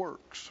how this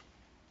works.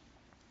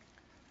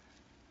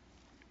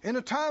 In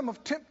a time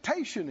of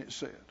temptation, it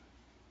said,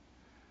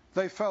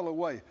 they fell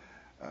away.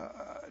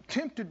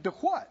 Tempted to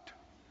what?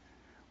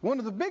 One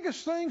of the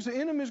biggest things the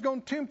enemy is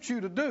going to tempt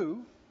you to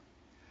do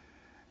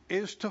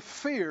is to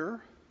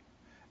fear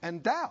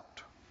and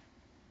doubt.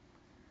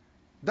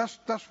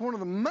 That's one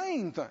of the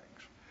main things.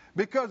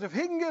 Because if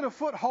he can get a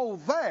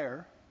foothold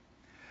there,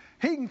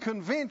 he can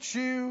convince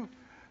you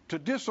to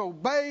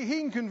disobey.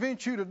 He can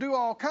convince you to do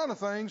all kinds of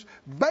things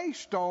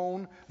based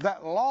on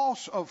that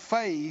loss of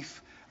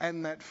faith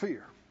and that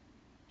fear.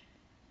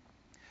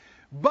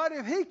 But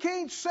if he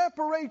can't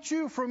separate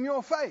you from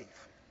your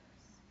faith,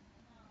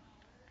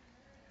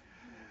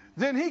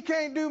 then he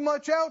can't do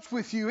much else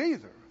with you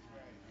either.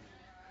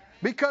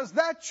 Because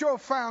that's your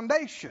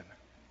foundation.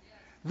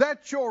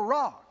 That's your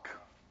rock.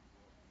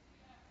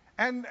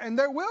 And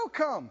there will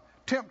come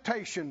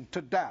temptation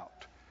to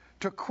doubt,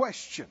 to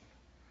question,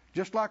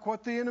 just like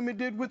what the enemy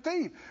did with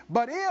Eve.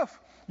 But if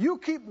you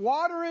keep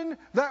watering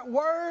that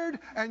word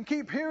and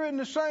keep hearing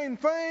the same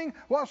thing,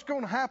 what's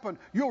going to happen?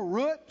 Your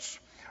roots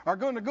are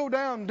going to go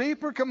down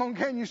deeper. Come on,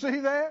 can you see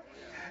that?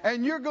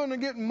 And you're going to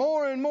get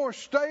more and more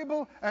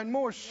stable and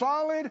more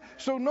solid.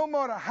 So no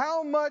matter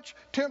how much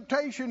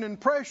temptation and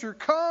pressure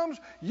comes,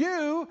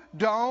 you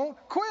don't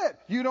quit.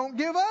 You don't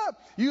give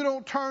up. You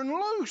don't turn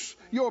loose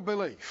your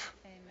belief.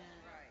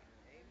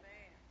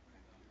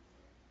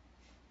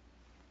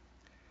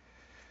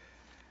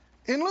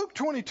 In Luke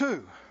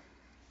 22,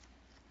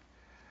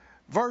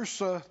 verse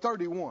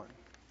 31.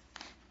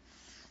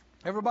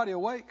 Everybody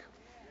awake?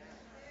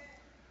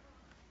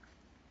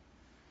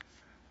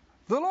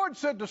 The Lord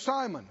said to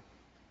Simon,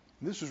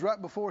 this is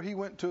right before he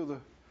went to the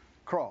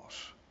cross.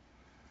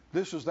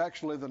 This is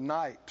actually the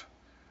night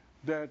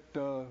that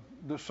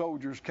the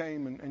soldiers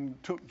came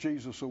and took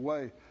Jesus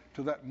away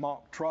to that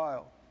mock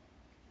trial.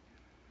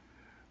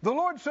 The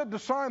Lord said to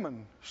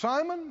Simon,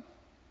 "Simon,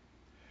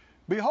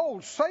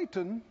 Behold,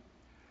 Satan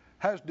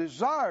has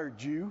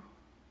desired you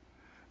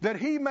that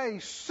he may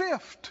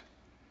sift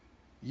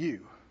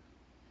you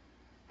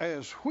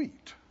as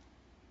wheat.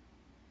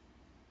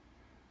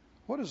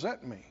 What does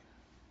that mean?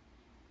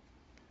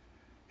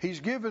 He's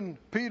given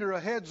Peter a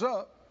heads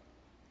up.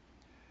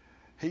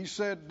 He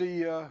said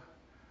the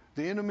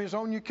enemy's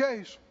on your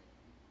case.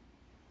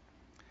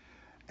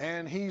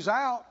 And he's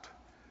out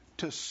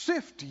to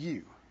sift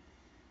you.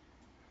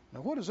 Now,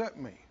 what does that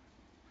mean?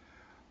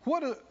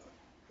 What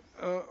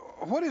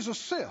is a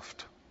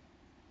sift?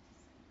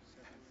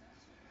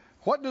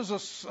 What does a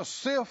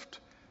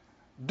sift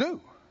do?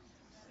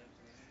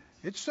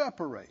 It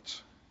separates,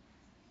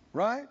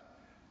 right?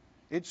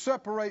 It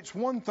separates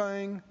one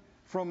thing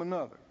from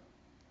another.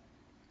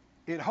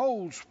 It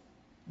holds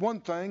one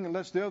thing and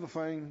lets the other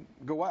thing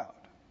go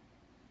out.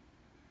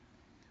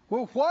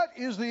 Well, what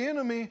is the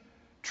enemy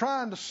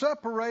trying to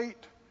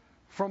separate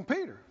from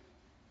Peter?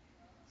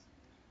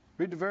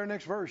 Read the very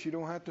next verse. You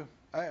don't have to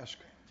ask.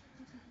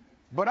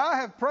 But I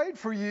have prayed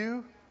for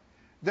you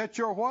that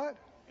your what?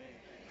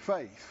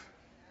 Faith.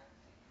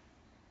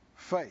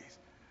 Faith.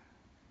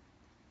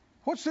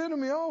 What's the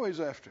enemy always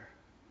after?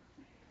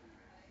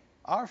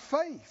 Our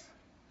faith.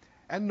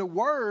 And the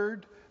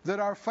word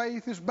that our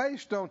faith is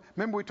based on.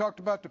 Remember we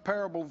talked about the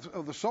parable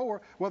of the sower.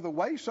 Well, the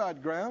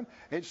wayside ground,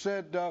 it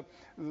said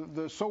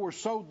the sower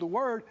sowed the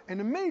word,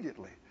 and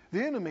immediately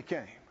the enemy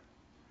came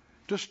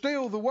to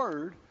steal the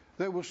word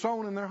that was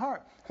sown in their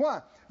heart.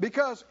 Why?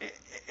 Because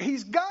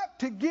he's got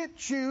to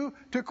get you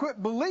to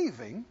quit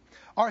believing,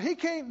 or he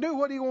can't do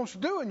what he wants to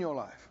do in your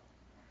life.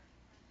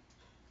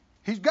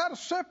 He's got to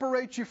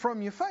separate you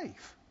from your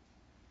faith,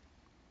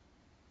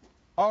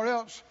 or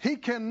else he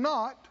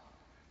cannot,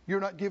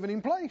 you're not giving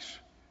him place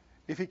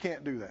if he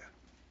can't do that.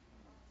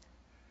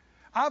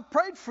 I've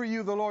prayed for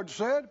you, the Lord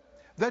said,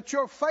 that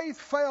your faith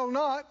fail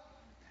not,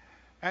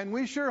 and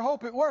we sure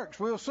hope it works.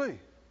 We'll see.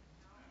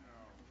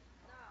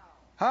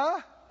 Huh?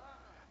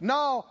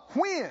 No,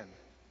 when?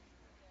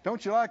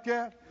 Don't you like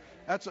that?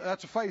 That's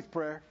a faith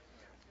prayer.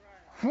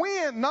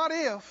 When, not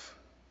if.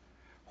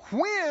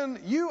 When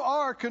you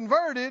are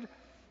converted,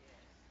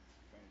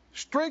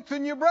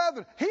 strengthen your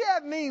brethren. He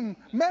hadn't even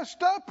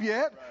messed up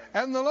yet,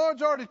 and the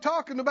Lord's already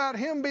talking about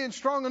him being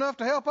strong enough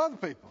to help other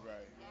people. Right.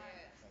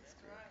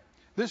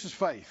 This is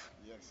faith.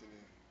 Yes,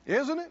 it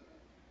is. Isn't it?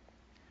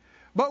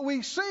 But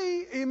we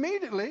see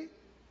immediately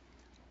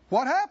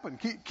what happened.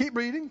 Keep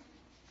reading.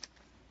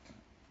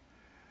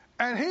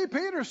 And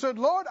Peter said,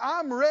 Lord,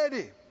 I'm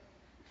ready.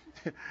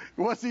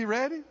 Was he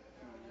ready?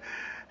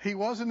 He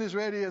wasn't as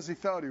ready as he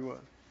thought he was.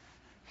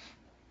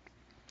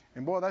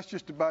 And boy, that's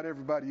just about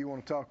everybody you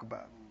want to talk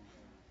about.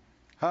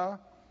 Huh?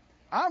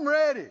 I'm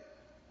ready.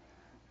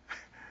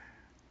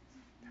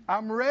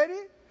 I'm ready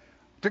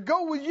to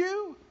go with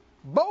you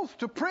both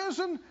to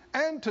prison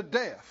and to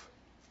death.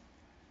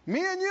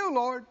 Me and you,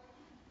 Lord.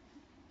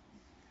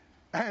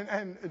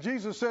 And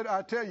Jesus said,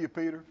 I tell you,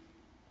 Peter,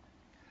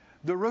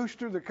 the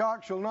rooster, the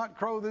cock shall not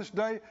crow this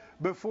day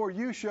before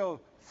you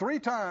shall 3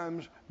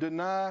 times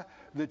deny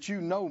that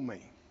you know me.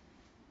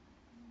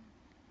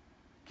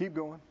 Keep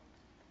going.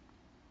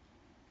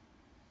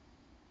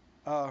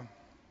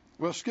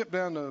 We'll skip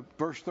down to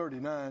verse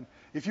 39.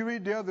 If you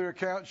read the other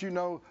accounts, you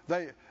know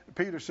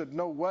Peter said,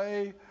 no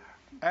way,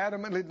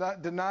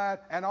 adamantly denied,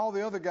 and all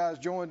the other guys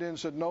joined in and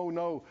said,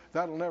 no,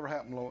 that'll never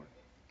happen, Lord.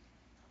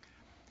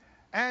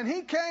 And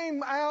he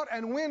came out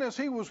and went as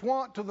he was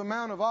wont to the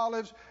Mount of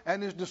Olives,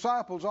 and his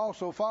disciples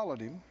also followed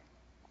him.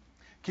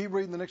 Keep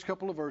reading the next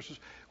couple of verses.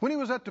 When he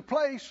was at the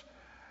place,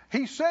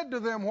 he said to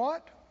them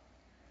what?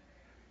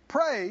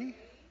 Pray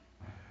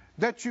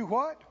that you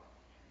what?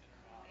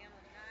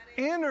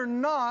 Enter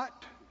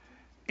not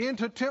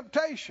into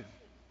temptation.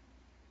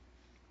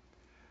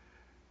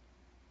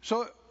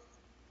 So,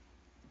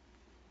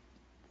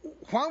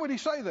 why would he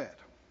say that?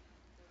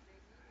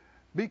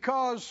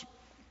 Because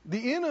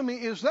the enemy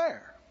is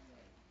there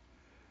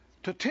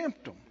to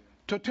tempt them.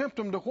 To tempt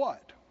them to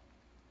what?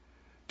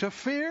 To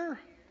fear,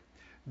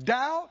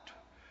 doubt,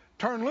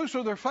 turn loose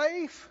of their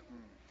faith,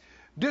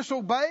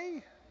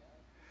 disobey.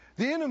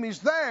 The enemy's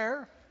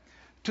there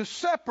to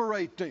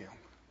separate them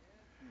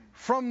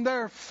from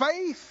their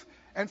faith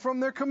and from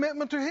their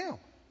commitment to him.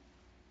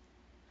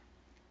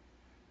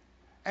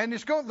 And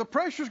the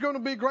pressure's going to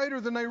be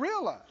greater than they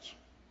realize.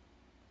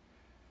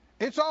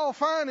 It's all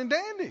fine and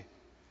dandy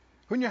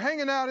when you're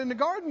hanging out in the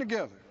garden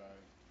together.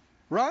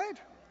 Right?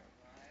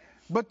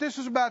 But this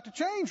is about to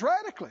change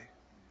radically.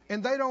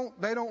 And they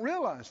don't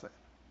realize that.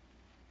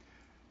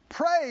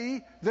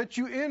 Pray that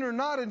you enter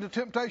not into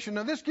temptation.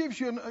 Now this gives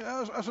you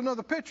us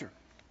another picture.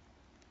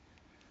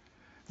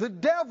 The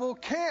devil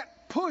can't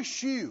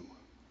push you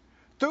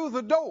through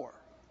the door.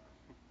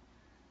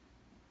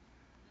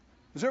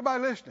 Is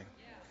everybody listening?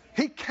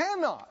 He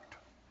cannot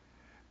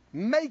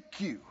make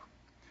you,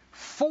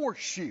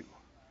 force you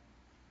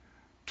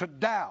to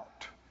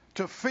doubt,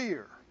 to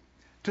fear,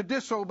 to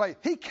disobey.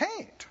 He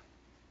can't.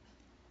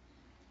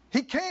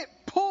 He can't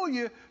pull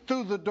you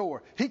through the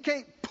door. He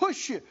can't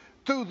push you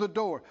through the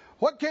door.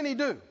 What can he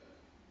do?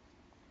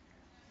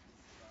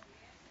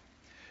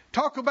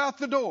 Talk about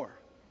the door.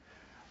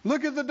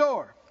 Look at the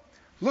door.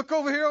 Look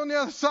over here on the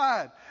other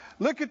side.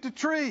 Look at the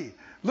tree.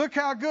 Look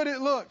how good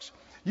it looks.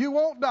 You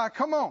won't die.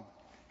 Come on.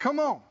 Come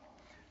on.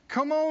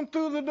 Come on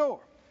through the door.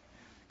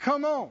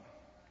 Come on.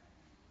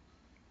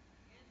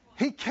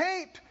 He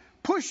can't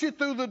push you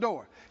through the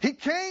door. He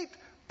can't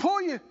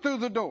pull you through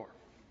the door.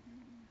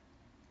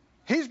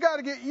 He's got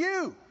to get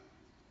you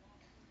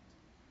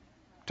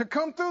to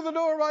come through the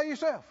door by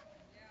yourself.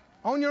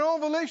 On your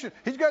own volition.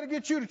 He's got to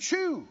get you to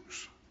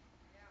choose.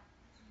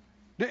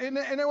 Isn't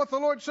that what the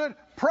Lord said?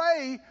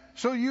 Pray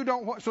so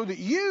that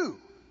you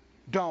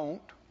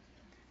don't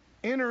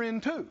enter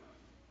into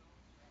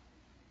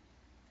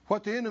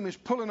what the enemy is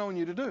pulling on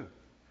you to do.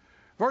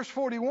 Verse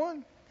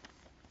 41.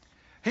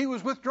 He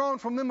was withdrawn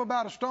from them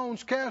about a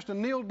stone's cast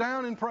and kneeled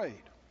down and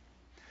prayed.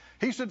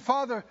 He said,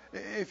 Father,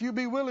 if you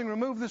be willing,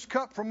 remove this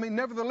cup from me.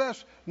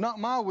 Nevertheless, not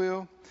my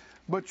will,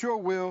 but your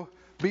will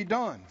be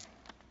done.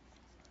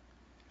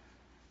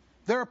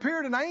 There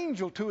appeared an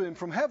angel to him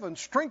from heaven,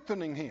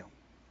 strengthening him.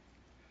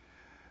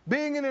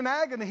 Being in an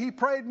agony, he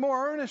prayed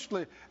more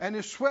earnestly, and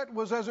his sweat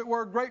was, as it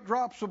were, great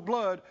drops of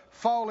blood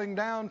falling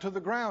down to the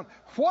ground.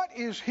 What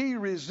is he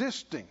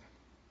resisting?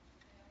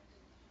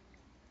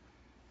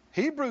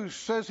 Hebrews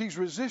says he's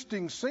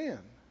resisting sin.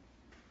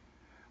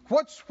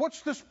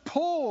 What's this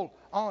pull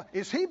on?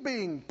 Is he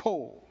being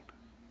pulled?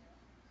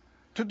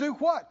 To do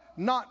what?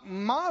 Not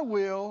my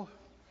will,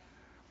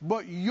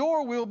 but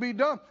your will be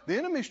done. The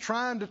enemy's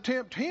trying to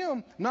tempt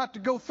him not to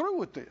go through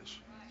with this.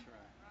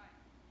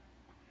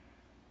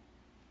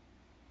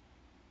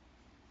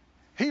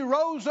 He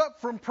rose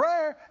up from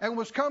prayer and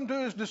was come to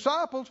his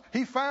disciples.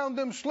 He found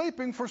them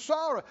sleeping for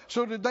sorrow.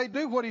 So did they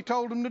do what he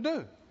told them to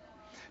do?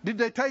 Did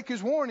they take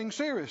his warning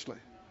seriously?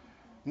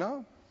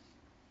 No.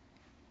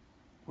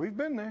 We've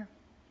been there.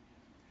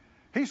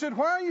 He said,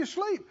 why are you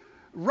asleep?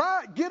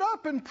 Get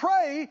up and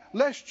pray,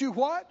 lest you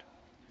what?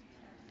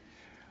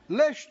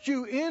 Lest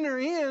you enter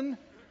in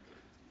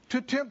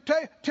to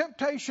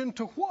temptation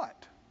to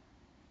what?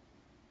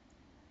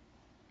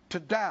 To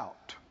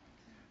doubt,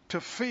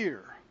 to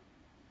fear,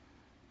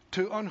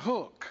 to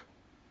unhook,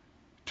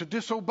 to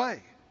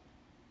disobey.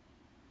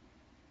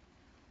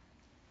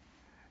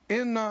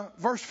 In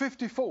verse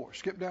 54,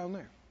 skip down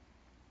there.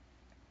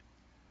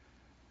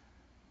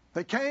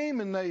 They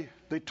came and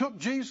they took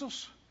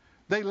Jesus.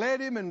 They led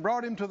him and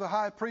brought him to the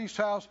high priest's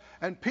house,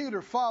 and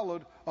Peter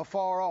followed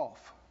afar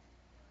off.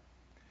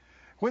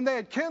 When they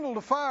had kindled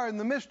a fire in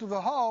the midst of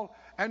the hall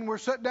and were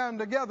set down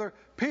together,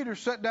 Peter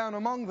sat down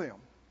among them.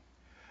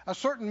 A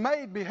certain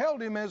maid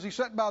beheld him as he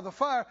sat by the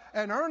fire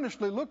and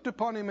earnestly looked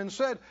upon him and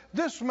said,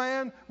 this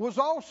man was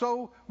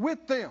also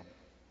with them.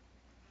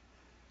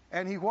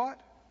 And he what?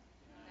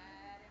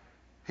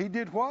 He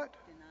did what?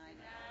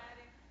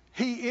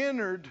 He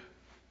entered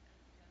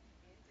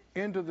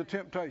into the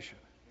temptation.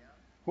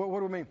 What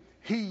do we mean?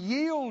 He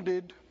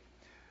yielded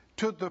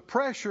to the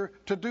pressure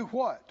to do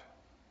what?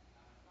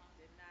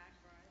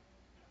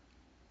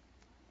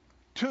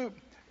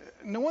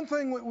 Now, one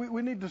thing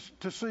we need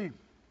to see.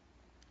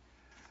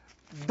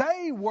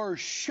 They were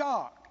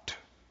shocked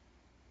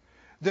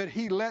that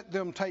he let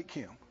them take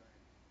him.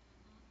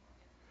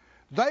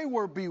 They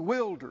were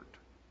bewildered.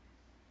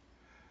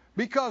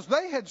 Because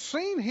they had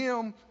seen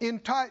him in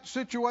tight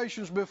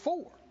situations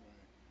before.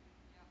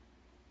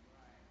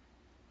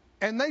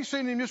 And they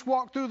seen him just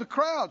walk through the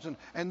crowds.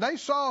 And they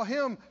saw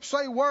him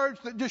say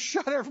words that just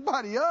shut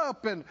everybody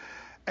up.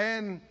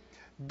 And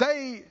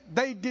they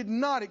did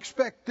not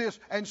expect this.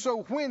 And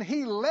so when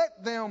he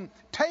let them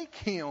take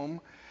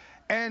him,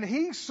 and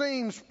he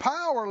seems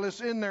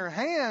powerless in their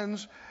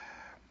hands,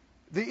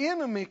 the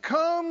enemy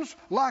comes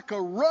like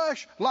a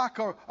rush, like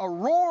a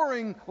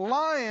roaring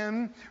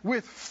lion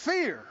with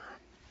fear.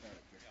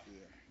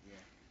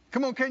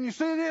 Come on, can you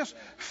see this?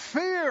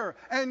 Fear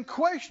and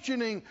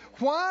questioning.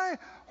 Why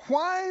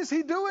is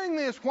he doing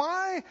this?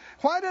 Why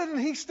doesn't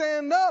he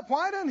stand up?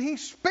 Why doesn't he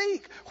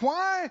speak?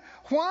 Why?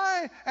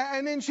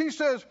 And then she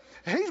says,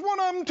 he's one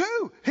of them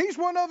too. He's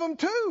one of them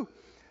too.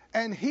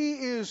 And he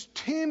is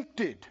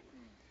tempted.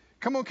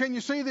 Come on, can you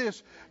see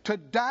this? To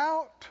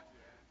doubt,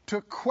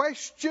 to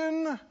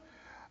question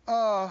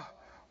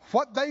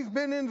what they've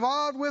been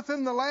involved with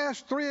in the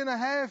last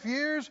 3.5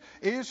 years.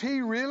 Is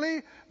he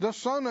really the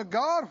Son of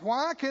God?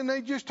 Why can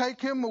they just take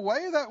him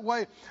away that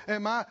way?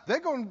 It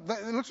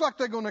looks like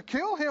they're going to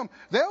kill him.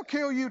 They'll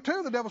kill you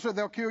too. The devil said,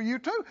 they'll kill you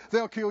too.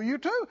 They'll kill you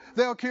too.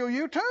 They'll kill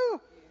you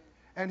too.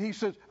 And he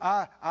says,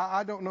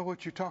 I don't know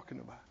what you're talking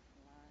about.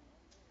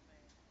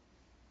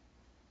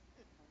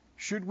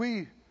 Should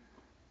we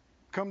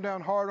come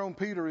down hard on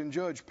Peter and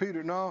judge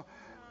Peter? No.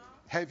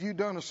 Have you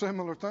done a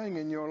similar thing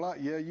in your life?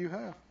 Yeah, you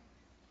have.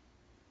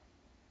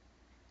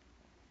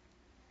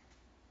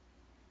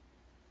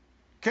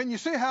 Can you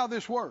see how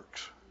this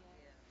works?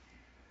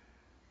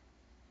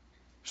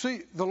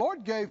 See, the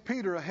Lord gave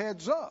Peter a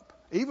heads up.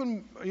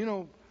 Even,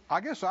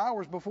 I guess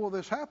hours before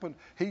this happened,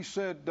 he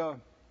said,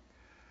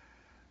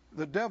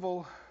 the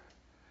devil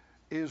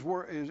is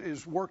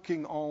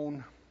working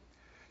on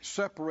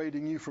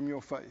separating you from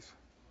your faith.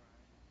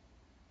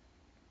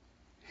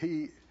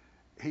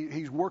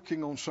 he's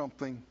working on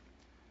something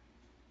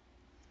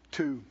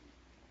to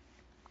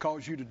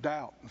cause you to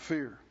doubt and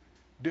fear,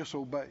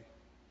 disobey.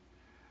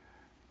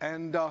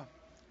 And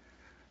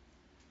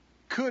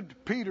could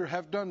Peter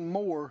have done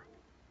more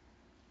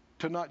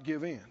to not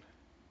give in?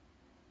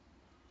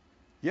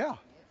 Yeah.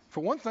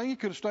 For one thing, he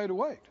could have stayed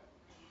awake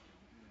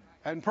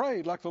and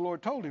prayed like the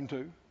Lord told him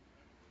to.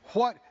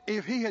 What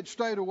if he had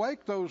stayed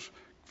awake those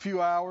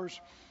few hours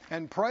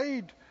and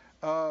prayed?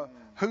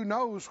 Who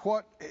knows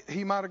what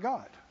he might have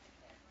got?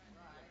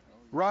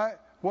 Right?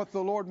 What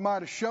the Lord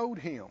might have showed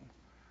him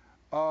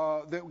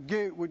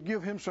that would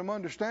give him some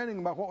understanding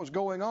about what was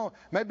going on.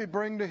 Maybe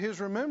bring to his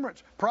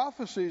remembrance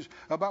prophecies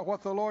about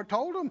what the Lord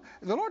told him.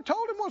 The Lord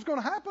told him what was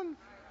going to happen.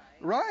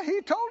 Right? He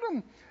told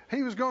him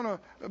he was going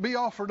to be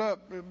offered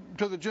up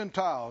to the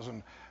Gentiles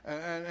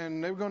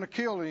and they were going to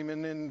kill him,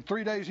 and in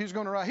 3 days he's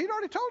going to rise. He'd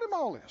already told him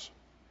all this.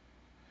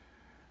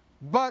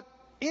 But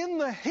in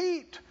the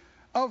heat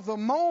of the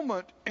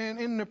moment and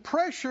in the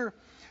pressure,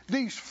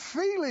 these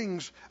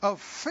feelings of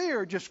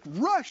fear just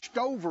rushed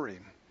over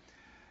him.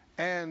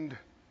 And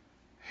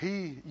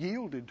he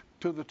yielded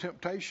to the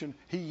temptation.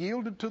 He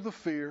yielded to the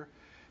fear.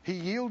 He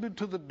yielded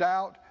to the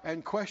doubt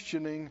and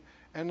questioning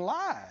and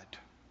lied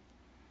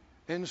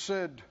and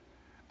said,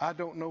 I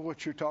don't know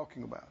what you're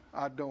talking about.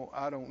 I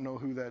don't know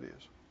who that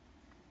is.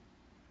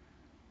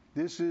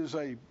 This is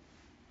a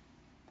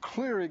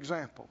clear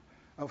example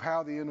of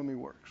how the enemy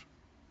works.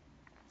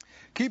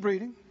 Keep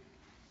reading.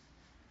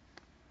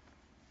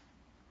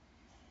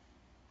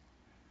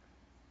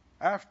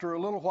 After a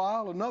little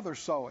while, another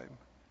saw him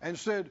and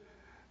said,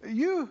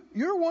 you're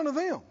one of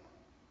them.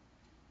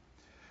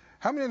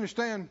 How many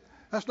understand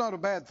that's not a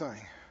bad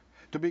thing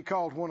to be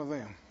called one of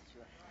them?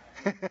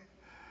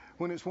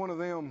 When it's one of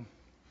them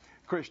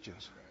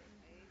Christians.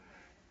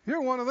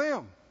 You're one of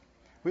them.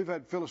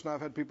 Phyllis and I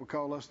have had people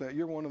call us that.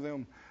 You're one of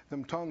them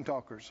tongue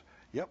talkers.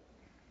 Yep.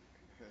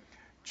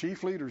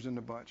 Chief leaders in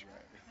the bunch.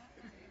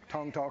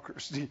 Tongue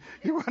talkers.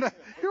 You're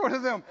one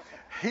of them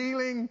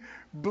healing,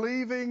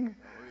 believing,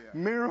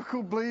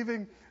 miracle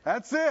believing.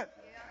 That's it.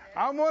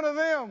 I'm one of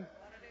them.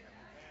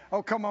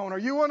 Oh, come on. Are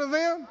you one of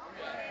them?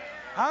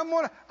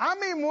 I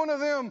mean one of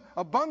them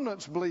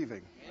abundance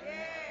believing.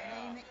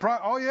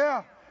 Oh,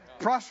 yeah.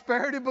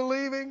 Prosperity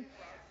believing.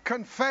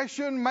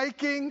 Confession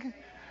making.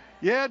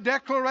 Yeah,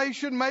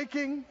 declaration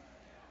making.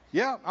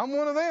 Yeah, I'm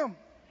one of them.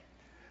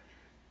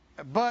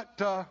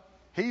 But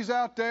he's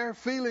out there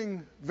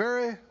feeling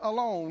very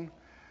alone.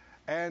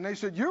 And they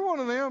said, you're one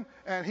of them.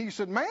 And he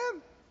said,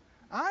 man,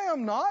 I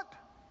am not.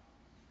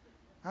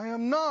 I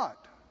am not.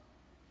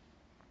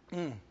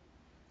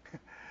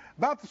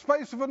 About the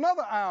space of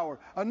another hour,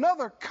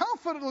 another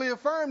confidently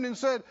affirmed and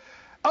said,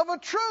 of a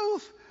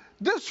truth,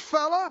 this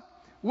fella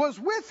was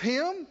with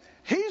him.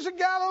 He's a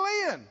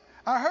Galilean.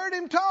 I heard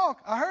him talk.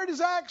 I heard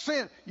his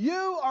accent.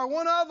 You are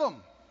one of them.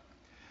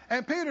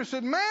 And Peter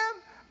said, man,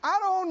 I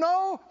don't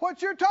know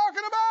what you're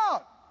talking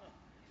about.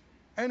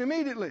 And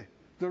immediately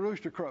the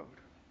rooster crowed.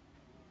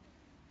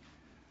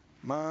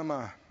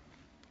 My.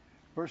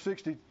 Verse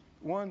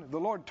 61, the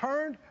Lord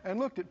turned and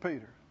looked at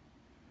Peter.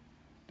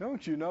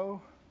 Don't you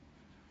know?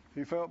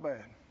 He felt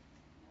bad.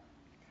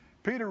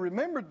 Peter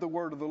remembered the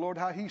word of the Lord,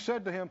 how he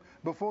said to him,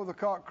 before the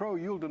cock crow,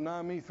 you'll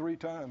deny me 3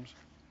 times.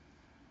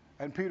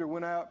 And Peter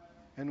went out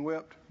and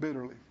wept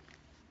bitterly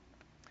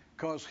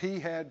because he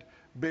had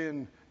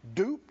been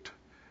duped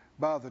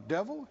by the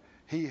devil.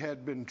 He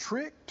had been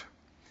tricked.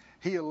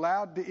 He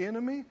allowed the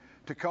enemy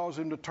to cause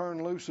him to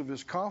turn loose of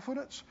his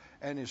confidence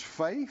and his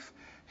faith.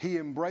 He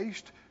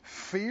embraced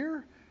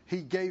fear.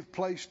 He gave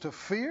place to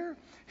fear.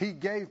 He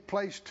gave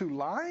place to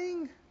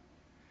lying,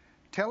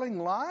 telling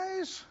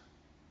lies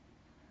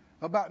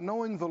about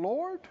knowing the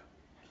Lord,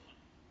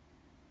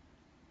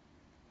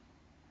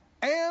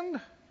 and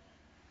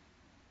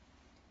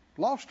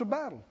lost a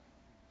battle,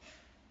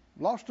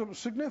 lost a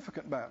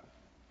significant battle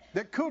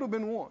that could have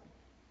been won.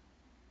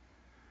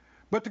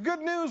 But the good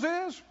news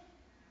is,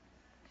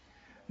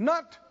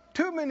 not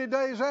too many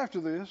days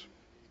after this,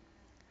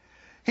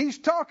 he's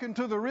talking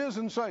to the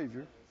risen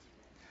Savior,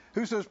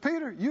 who says,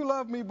 Peter, you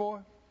love me, boy?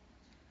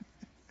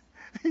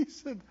 He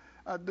said,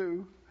 I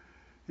do.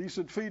 He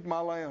said, feed my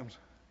lambs.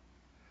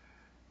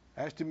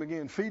 Asked him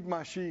again, feed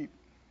my sheep.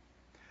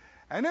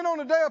 And then on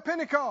the day of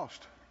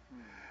Pentecost,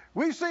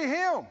 we see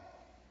him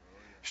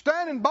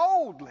standing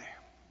boldly,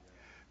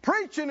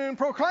 preaching and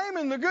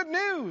proclaiming the good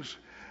news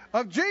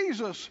of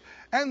Jesus,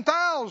 and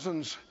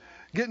thousands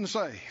getting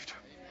saved.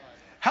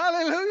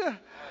 Hallelujah.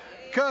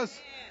 Because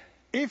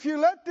if you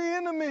let the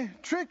enemy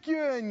trick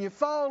you and you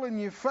fall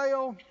and you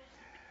fail,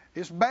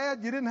 it's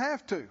bad. You didn't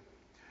have to.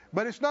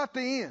 But it's not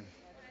the end.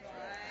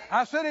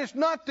 I said it's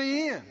not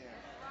the end.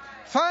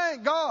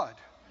 Thank God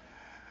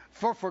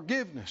for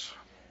forgiveness,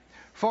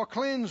 for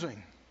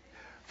cleansing,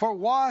 for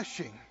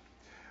washing,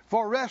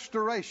 for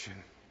restoration.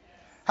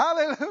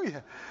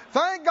 Hallelujah.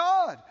 Thank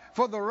God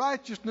for the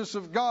righteousness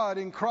of God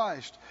in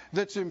Christ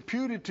that's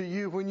imputed to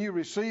you when you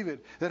receive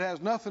it, that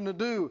has nothing to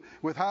do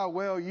with how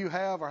well you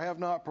have or have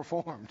not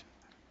performed.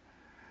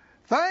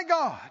 Thank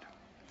God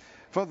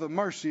for the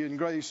mercy and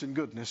grace and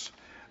goodness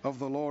of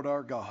the Lord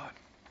our God.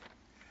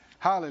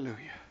 Hallelujah.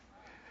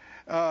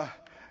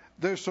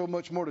 There's so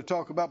much more to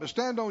talk about, but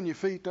stand on your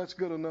feet. That's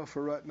good enough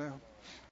for right now.